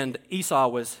 and Esau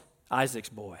was Isaac's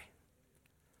boy.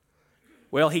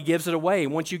 Well, he gives it away.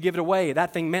 Once you give it away,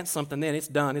 that thing meant something then. It's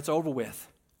done. It's over with.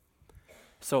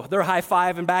 So they're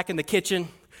high-fiving back in the kitchen.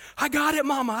 I got it,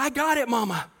 Mama. I got it,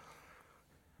 Mama.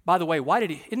 By the way,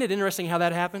 isn't it interesting how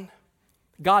that happened?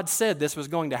 God said this was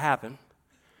going to happen.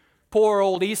 Poor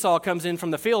old Esau comes in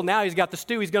from the field. Now he's got the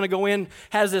stew. He's going to go in,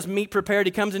 has this meat prepared.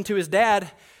 He comes into his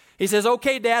dad. He says,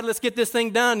 okay, Dad, let's get this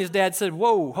thing done. His dad said,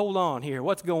 whoa, hold on here.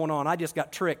 What's going on? I just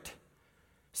got tricked.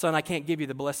 Son, I can't give you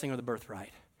the blessing or the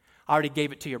birthright. I already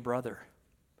gave it to your brother.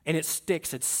 And it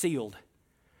sticks. It's sealed.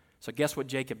 So guess what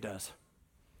Jacob does?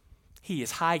 He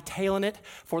is hightailing it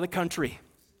for the country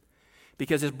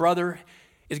because his brother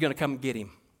is going to come get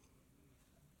him.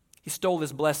 He stole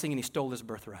his blessing and he stole his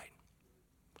birthright.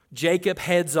 Jacob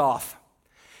heads off.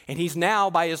 And he's now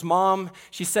by his mom.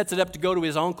 She sets it up to go to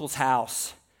his uncle's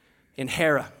house in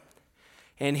Haran.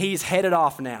 And he's headed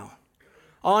off now.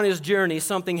 On his journey,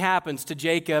 something happens to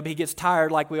Jacob. He gets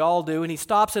tired like we all do, and he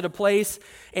stops at a place,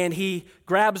 and he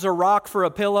grabs a rock for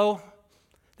a pillow.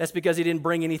 That's because he didn't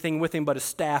bring anything with him but a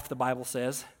staff, the Bible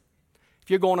says.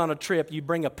 If you're going on a trip, you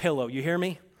bring a pillow. You hear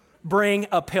me? Bring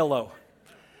a pillow.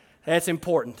 That's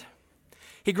important.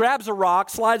 He grabs a rock,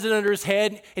 slides it under his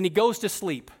head, and he goes to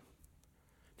sleep.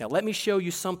 Now, let me show you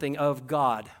something of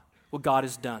God, what God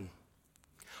has done.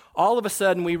 All of a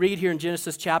sudden, we read here in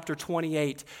Genesis chapter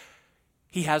 28,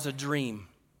 he has a dream.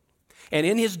 And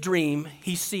in his dream,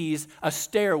 he sees a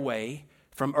stairway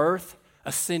from earth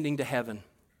ascending to heaven.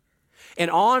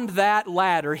 And on that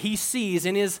ladder, he sees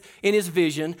in his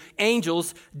vision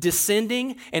angels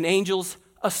descending and angels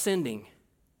ascending.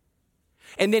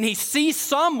 And then he sees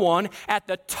someone at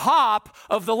the top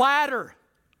of the ladder.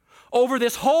 Over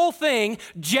this whole thing,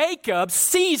 Jacob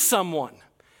sees someone.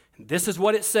 And this is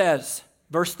what it says.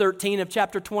 Verse 13 of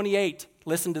chapter 28.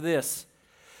 Listen to this.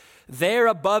 There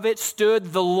above it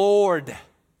stood the Lord.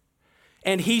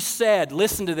 And he said,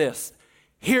 listen to this.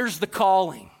 Here's the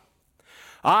calling.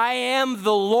 I am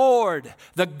the Lord,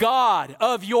 the God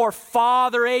of your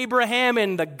father Abraham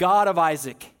and the God of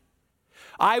Isaac.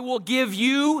 I will give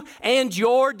you and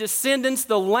your descendants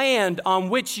the land on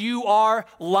which you are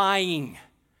lying.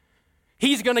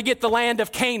 He's going to get the land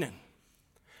of Canaan.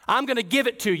 I'm going to give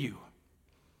it to you.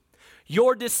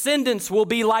 Your descendants will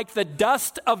be like the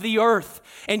dust of the earth,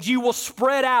 and you will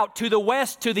spread out to the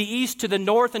west, to the east, to the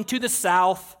north, and to the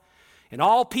south. And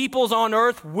all peoples on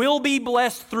earth will be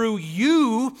blessed through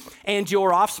you and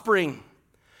your offspring.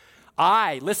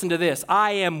 Listen to this,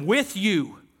 I am with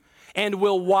you and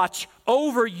will watch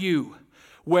over you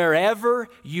wherever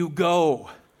you go.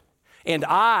 And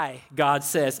I, God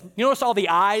says, you notice all the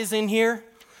I's in here?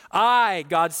 I,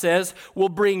 God says, will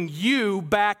bring you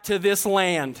back to this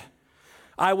land.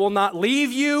 I will not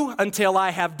leave you until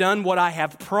I have done what I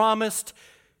have promised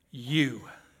you.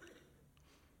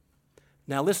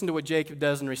 Now listen to what Jacob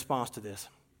does in response to this.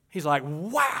 He's like,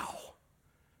 wow.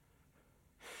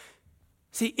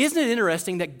 See, isn't it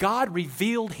interesting that God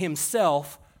revealed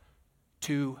himself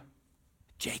to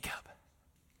Jacob?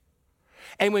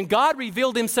 And when God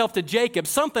revealed himself to Jacob,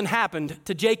 something happened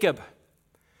to Jacob.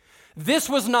 This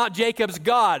was not Jacob's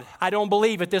God, I don't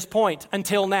believe, at this point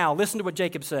until now. Listen to what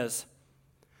Jacob says.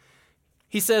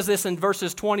 He says this in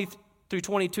verses 20 through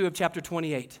 22 of chapter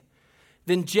 28.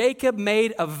 Then Jacob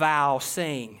made a vow,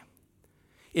 saying,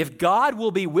 if God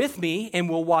will be with me and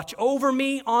will watch over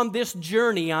me on this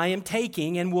journey I am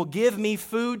taking and will give me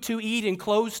food to eat and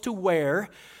clothes to wear,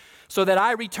 so that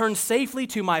I return safely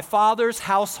to my father's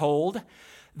household,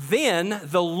 then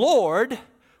the Lord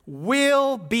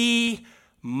will be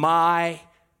my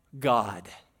God.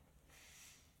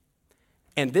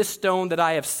 And this stone that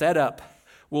I have set up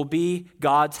will be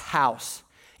God's house,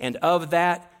 and of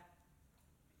that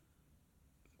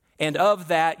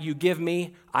you give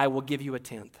me, I will give you a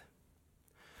tenth.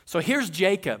 So here's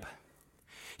Jacob.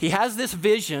 He has this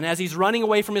vision as he's running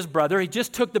away from his brother. He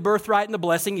just took the birthright and the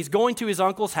blessing. He's going to his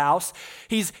uncle's house.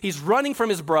 He's running from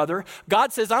his brother.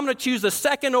 God says, I'm going to choose the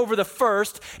second over the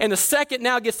first, and the second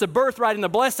now gets the birthright and the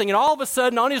blessing. And all of a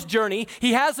sudden on his journey,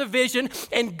 he has a vision,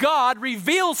 and God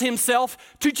reveals himself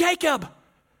to Jacob.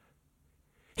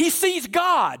 He sees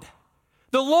God.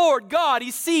 The Lord God,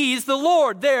 he sees the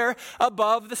Lord there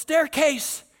above the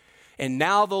staircase. And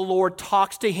now the Lord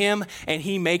talks to him and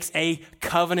he makes a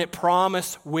covenant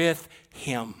promise with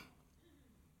him.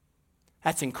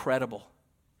 That's incredible.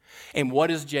 And what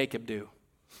does Jacob do?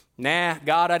 Nah,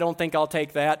 God, I don't think I'll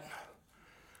take that.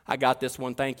 I got this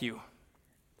one, thank you.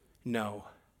 No.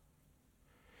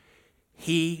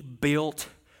 He built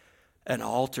an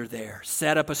altar there,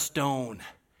 set up a stone,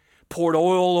 poured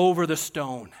oil over the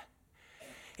stone.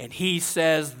 And he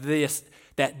says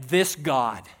that this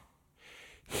God,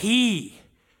 he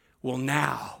will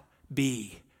now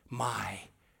be my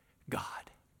God.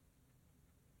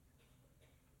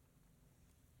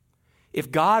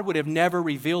 If God would have never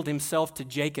revealed himself to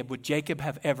Jacob, would Jacob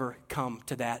have ever come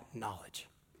to that knowledge?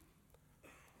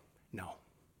 No.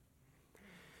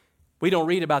 We don't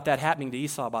read about that happening to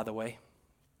Esau, by the way.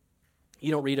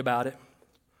 You don't read about it.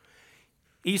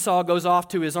 Esau goes off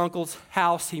to his uncle's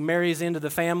house. He marries into the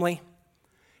family,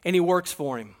 and he works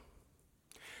for him.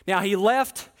 Now, he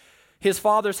left his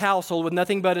father's household with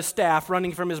nothing but a staff,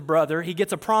 running from his brother. He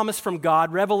gets a promise from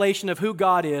God, revelation of who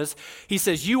God is. He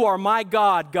says, you are my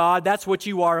God, God. That's what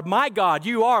you are. My God,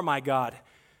 you are my God.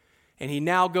 And he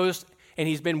now goes, and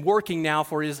he's been working now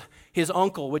for his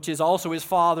uncle, which is also his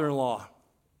father-in-law.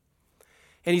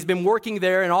 And he's been working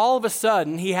there, and all of a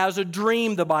sudden, he has a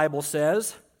dream, the Bible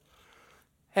says.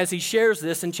 As he shares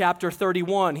this in chapter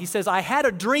 31, he says, I had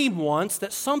a dream once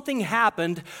that something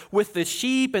happened with the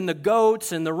sheep and the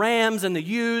goats and the rams and the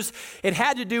ewes. It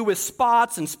had to do with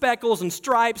spots and speckles and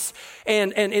stripes,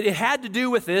 and it had to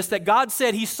do with this, that God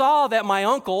said he saw that my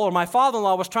uncle or my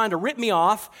father-in-law was trying to rip me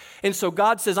off, and so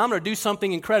God says, I'm going to do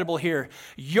something incredible here.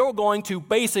 You're going to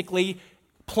basically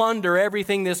plunder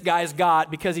everything this guy's got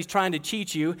because he's trying to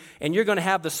cheat you, and you're going to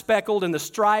have the speckled and the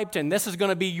striped, and this is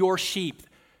going to be your sheep.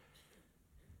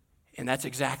 And that's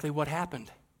exactly what happened.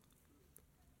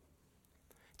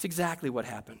 It's exactly what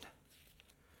happened.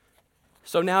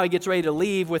 So now he gets ready to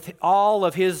leave with all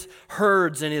of his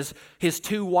herds and his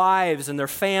two wives and their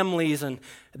families and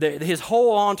his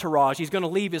whole entourage. He's going to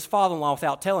leave his father-in-law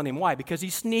without telling him. Why? Because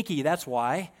he's sneaky, that's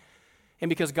why. And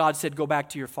because God said, go back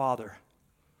to your father.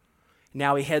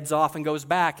 Now he heads off and goes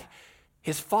back.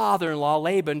 His father-in-law,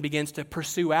 Laban, begins to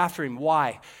pursue after him.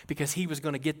 Why? Because he was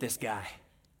going to get this guy.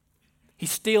 He's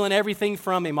stealing everything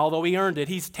from him, although he earned it.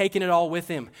 He's taking it all with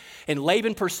him. And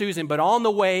Laban pursues him, but on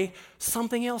the way,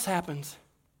 something else happens.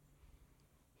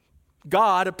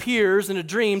 God appears in a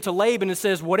dream to Laban and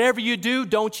says, whatever you do,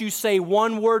 don't you say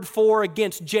one word for or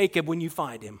against Jacob when you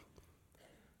find him.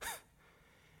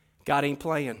 God ain't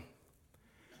playing.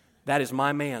 That is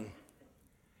my man,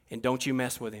 and don't you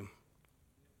mess with him.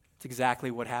 It's exactly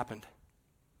what happened.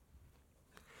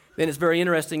 Then it's very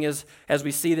interesting as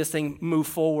we see this thing move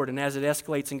forward and as it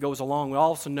escalates and goes along, we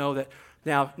also know that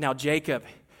now Jacob,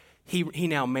 he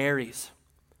now marries.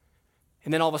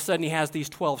 And then all of a sudden he has these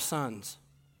 12 sons.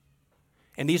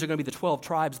 And these are going to be the 12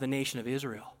 tribes of the nation of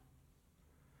Israel.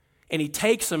 And he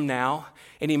takes them now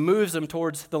and he moves them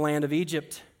towards the land of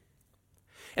Egypt.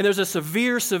 And there's a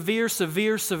severe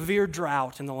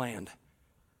drought in the land.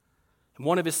 And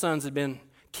one of his sons had been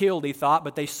killed, he thought,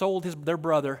 but they sold their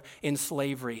brother in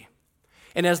slavery.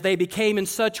 And as they became in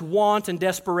such want and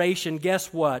desperation,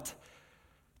 guess what?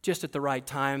 Just at the right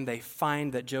time, they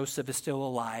find that Joseph is still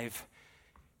alive.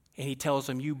 And he tells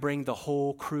them, you bring the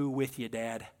whole crew with you,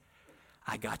 Dad.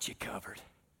 I got you covered.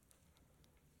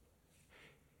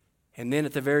 And then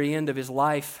at the very end of his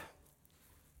life,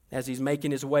 as he's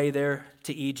making his way there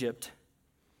to Egypt,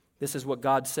 this is what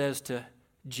God says to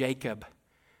Jacob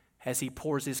as he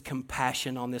pours his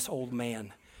compassion on this old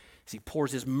man, as he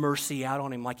pours his mercy out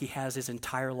on him like he has his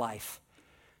entire life.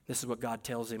 This is what God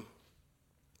tells him.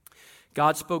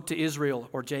 God spoke to Israel,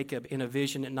 or Jacob, in a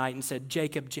vision at night and said,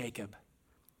 Jacob, Jacob.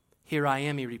 Here I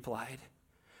am, he replied.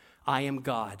 I am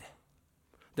God.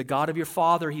 The God of your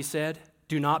father, he said.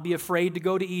 Do not be afraid to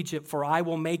go to Egypt, for I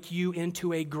will make you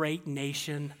into a great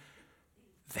nation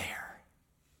there.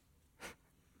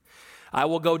 I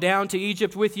will go down to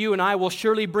Egypt with you, and I will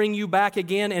surely bring you back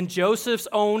again, and Joseph's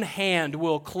own hand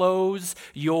will close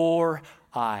your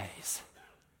eyes.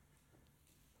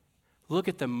 Look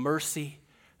at the mercy,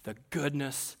 the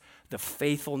goodness, the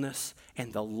faithfulness,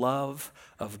 and the love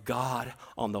of God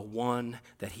on the one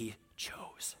that he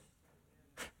chose.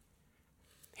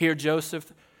 Here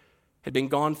Joseph had been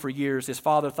gone for years. His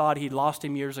father thought he'd lost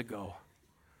him years ago.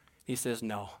 He says,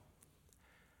 no.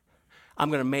 I'm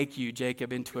going to make you,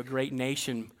 Jacob, into a great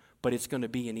nation, but it's going to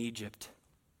be in Egypt.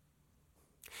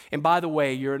 And by the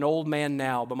way, you're an old man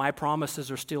now, but my promises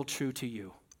are still true to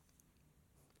you.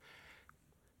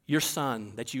 Your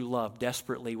son that you love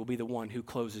desperately will be the one who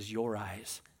closes your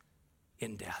eyes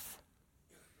in death.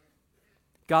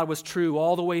 God was true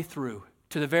all the way through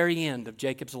to the very end of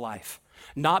Jacob's life.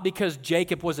 Not because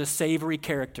Jacob was a savory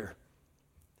character,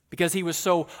 because he was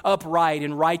so upright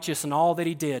and righteous in all that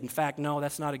he did. In fact, no,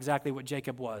 that's not exactly what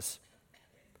Jacob was.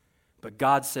 But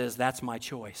God says, that's my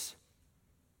choice.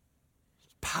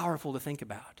 It's powerful to think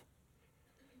about.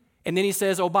 And then he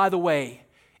says, oh, by the way,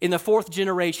 in the 4th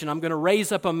generation, I'm going to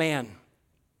raise up a man,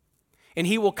 and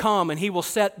he will come and he will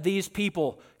set these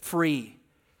people free.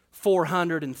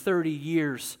 430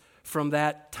 years from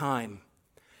that time,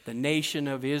 the nation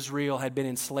of Israel had been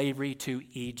in slavery to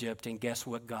Egypt, and guess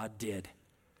what God did?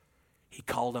 He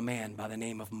called a man by the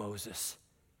name of Moses,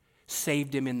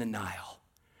 saved him in the Nile,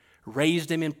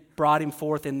 raised him and brought him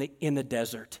forth in the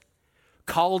desert,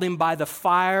 called him by the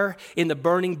fire in the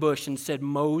burning bush and said,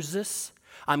 Moses,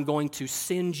 I'm going to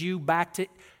send you back to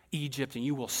Egypt and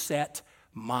you will set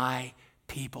my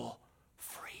people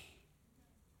free.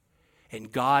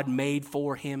 And God made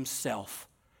for himself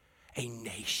a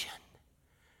nation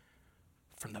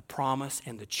from the promise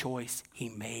and the choice he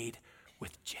made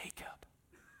with Jacob.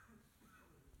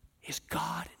 Is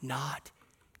God not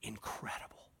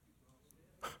incredible?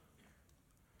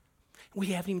 We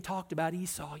haven't even talked about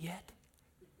Esau yet.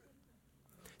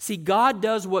 See, God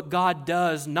does what God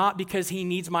does not because he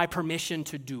needs my permission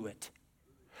to do it.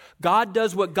 God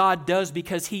does what God does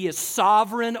because he is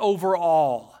sovereign over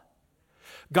all.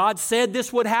 God said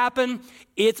this would happen,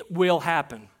 it will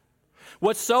happen.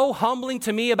 What's so humbling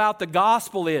to me about the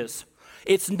gospel is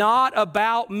it's not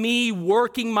about me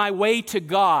working my way to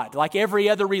God like every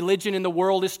other religion in the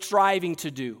world is striving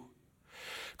to do.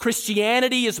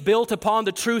 Christianity is built upon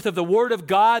the truth of the Word of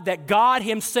God, that God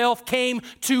himself came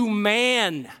to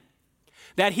man,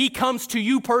 that he comes to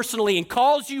you personally and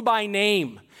calls you by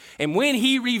name. And when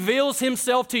he reveals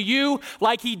himself to you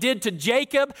like he did to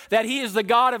Jacob, that he is the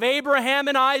God of Abraham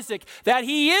and Isaac, that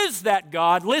he is that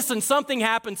God, listen, something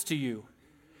happens to you.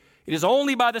 It is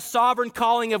only by the sovereign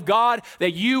calling of God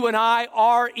that you and I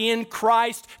are in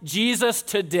Christ Jesus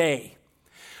today.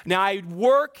 Now, I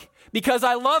work because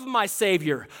I love my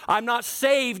Savior. I'm not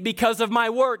saved because of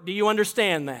my work. Do you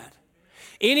understand that?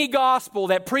 Any gospel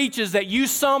that preaches that you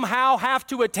somehow have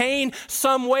to attain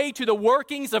some way to the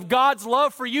workings of God's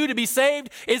love for you to be saved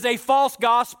is a false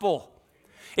gospel.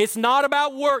 It's not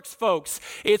about works, folks.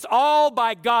 It's all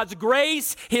by God's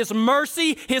grace, his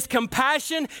mercy, his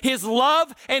compassion, his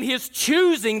love, and his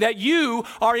choosing that you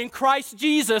are in Christ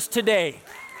Jesus today.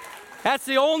 That's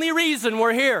the only reason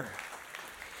we're here.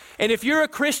 And if you're a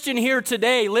Christian here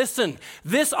today, listen,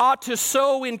 this ought to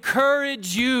so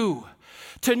encourage you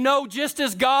To know just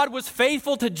as God was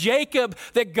faithful to Jacob,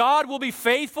 that God will be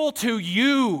faithful to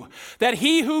you. That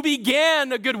He who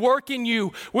began a good work in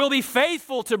you will be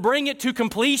faithful to bring it to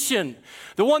completion.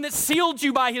 The one that sealed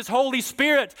you by His Holy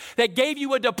Spirit, that gave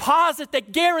you a deposit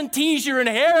that guarantees your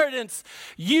inheritance.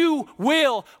 You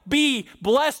will be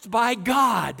blessed by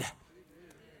God.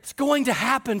 It's going to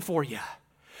happen for you.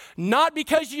 Not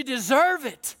because you deserve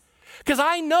it, because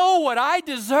I know what I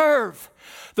deserve.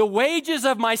 The wages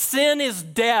of my sin is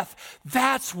death.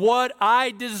 That's what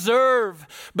I deserve.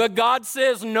 But God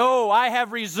says, no, I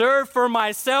have reserved for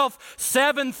myself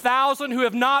 7,000 who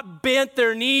have not bent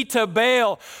their knee to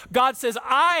Baal. God says,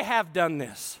 I have done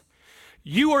this.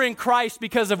 You are in Christ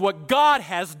because of what God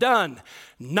has done,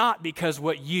 not because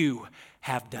what you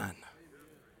have done.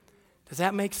 Does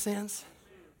that make sense?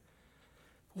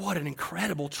 What an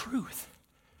incredible truth.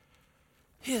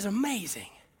 It is amazing.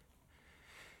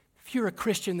 If you're a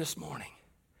Christian this morning,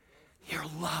 you're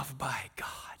loved by God.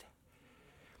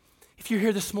 If you're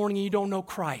here this morning and you don't know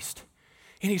Christ,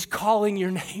 and He's calling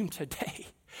your name today,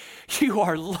 you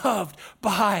are loved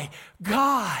by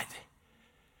God.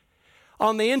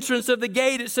 On the entrance of the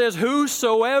gate, it says,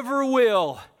 whosoever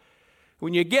will.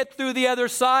 When you get through the other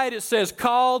side, it says,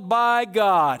 called by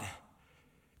God.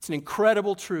 It's an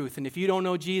incredible truth. And if you don't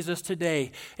know Jesus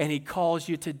today, and He calls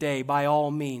you today, by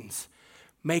all means,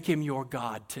 make Him your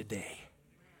God today.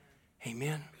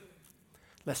 Amen.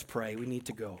 Let's pray. We need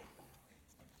to go.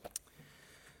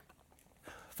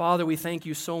 Father, we thank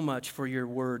You so much for Your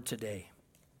word today.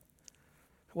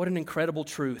 What an incredible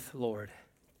truth, Lord.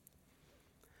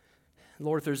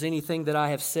 Lord, if there's anything that I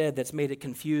have said that's made it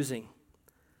confusing,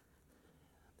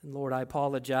 then Lord, I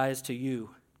apologize to You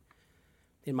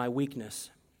in my weakness.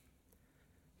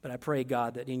 But I pray,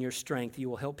 God, that in Your strength You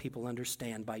will help people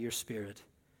understand by Your Spirit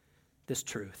this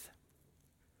truth.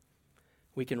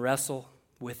 We can wrestle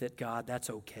with it, God. That's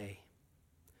okay.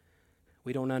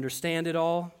 We don't understand it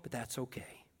all, but that's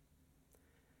okay.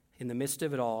 In the midst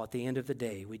of it all, at the end of the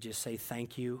day, we just say,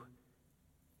 thank You,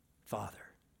 Father.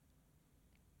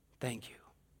 Thank You.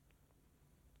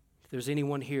 If there's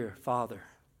anyone here, Father,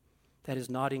 that is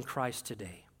not in Christ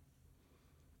today,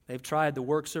 they've tried the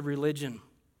works of religion.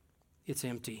 It's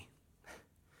empty.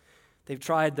 They've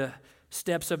tried the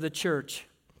steps of the church.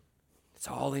 It's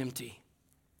all empty.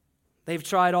 They've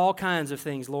tried all kinds of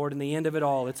things, Lord, and the end of it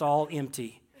all, it's all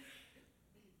empty.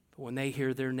 But when they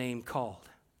hear their name called,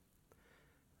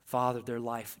 Father, their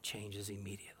life changes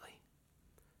immediately.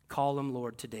 Call them,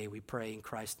 Lord, today, we pray. In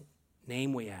Christ's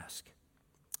name we ask.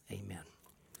 Amen.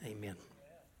 Amen.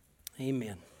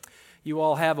 Amen. You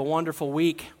all have a wonderful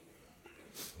week.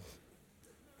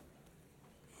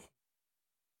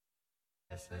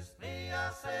 Restlessly I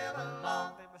sail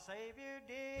along, then my Savior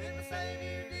dear,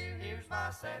 here's my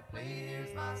sad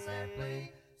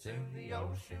plea, soon the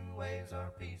ocean waves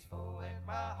are peaceful, and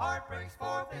my heart breaks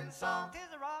forth in song, 'tis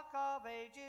the rock of ages.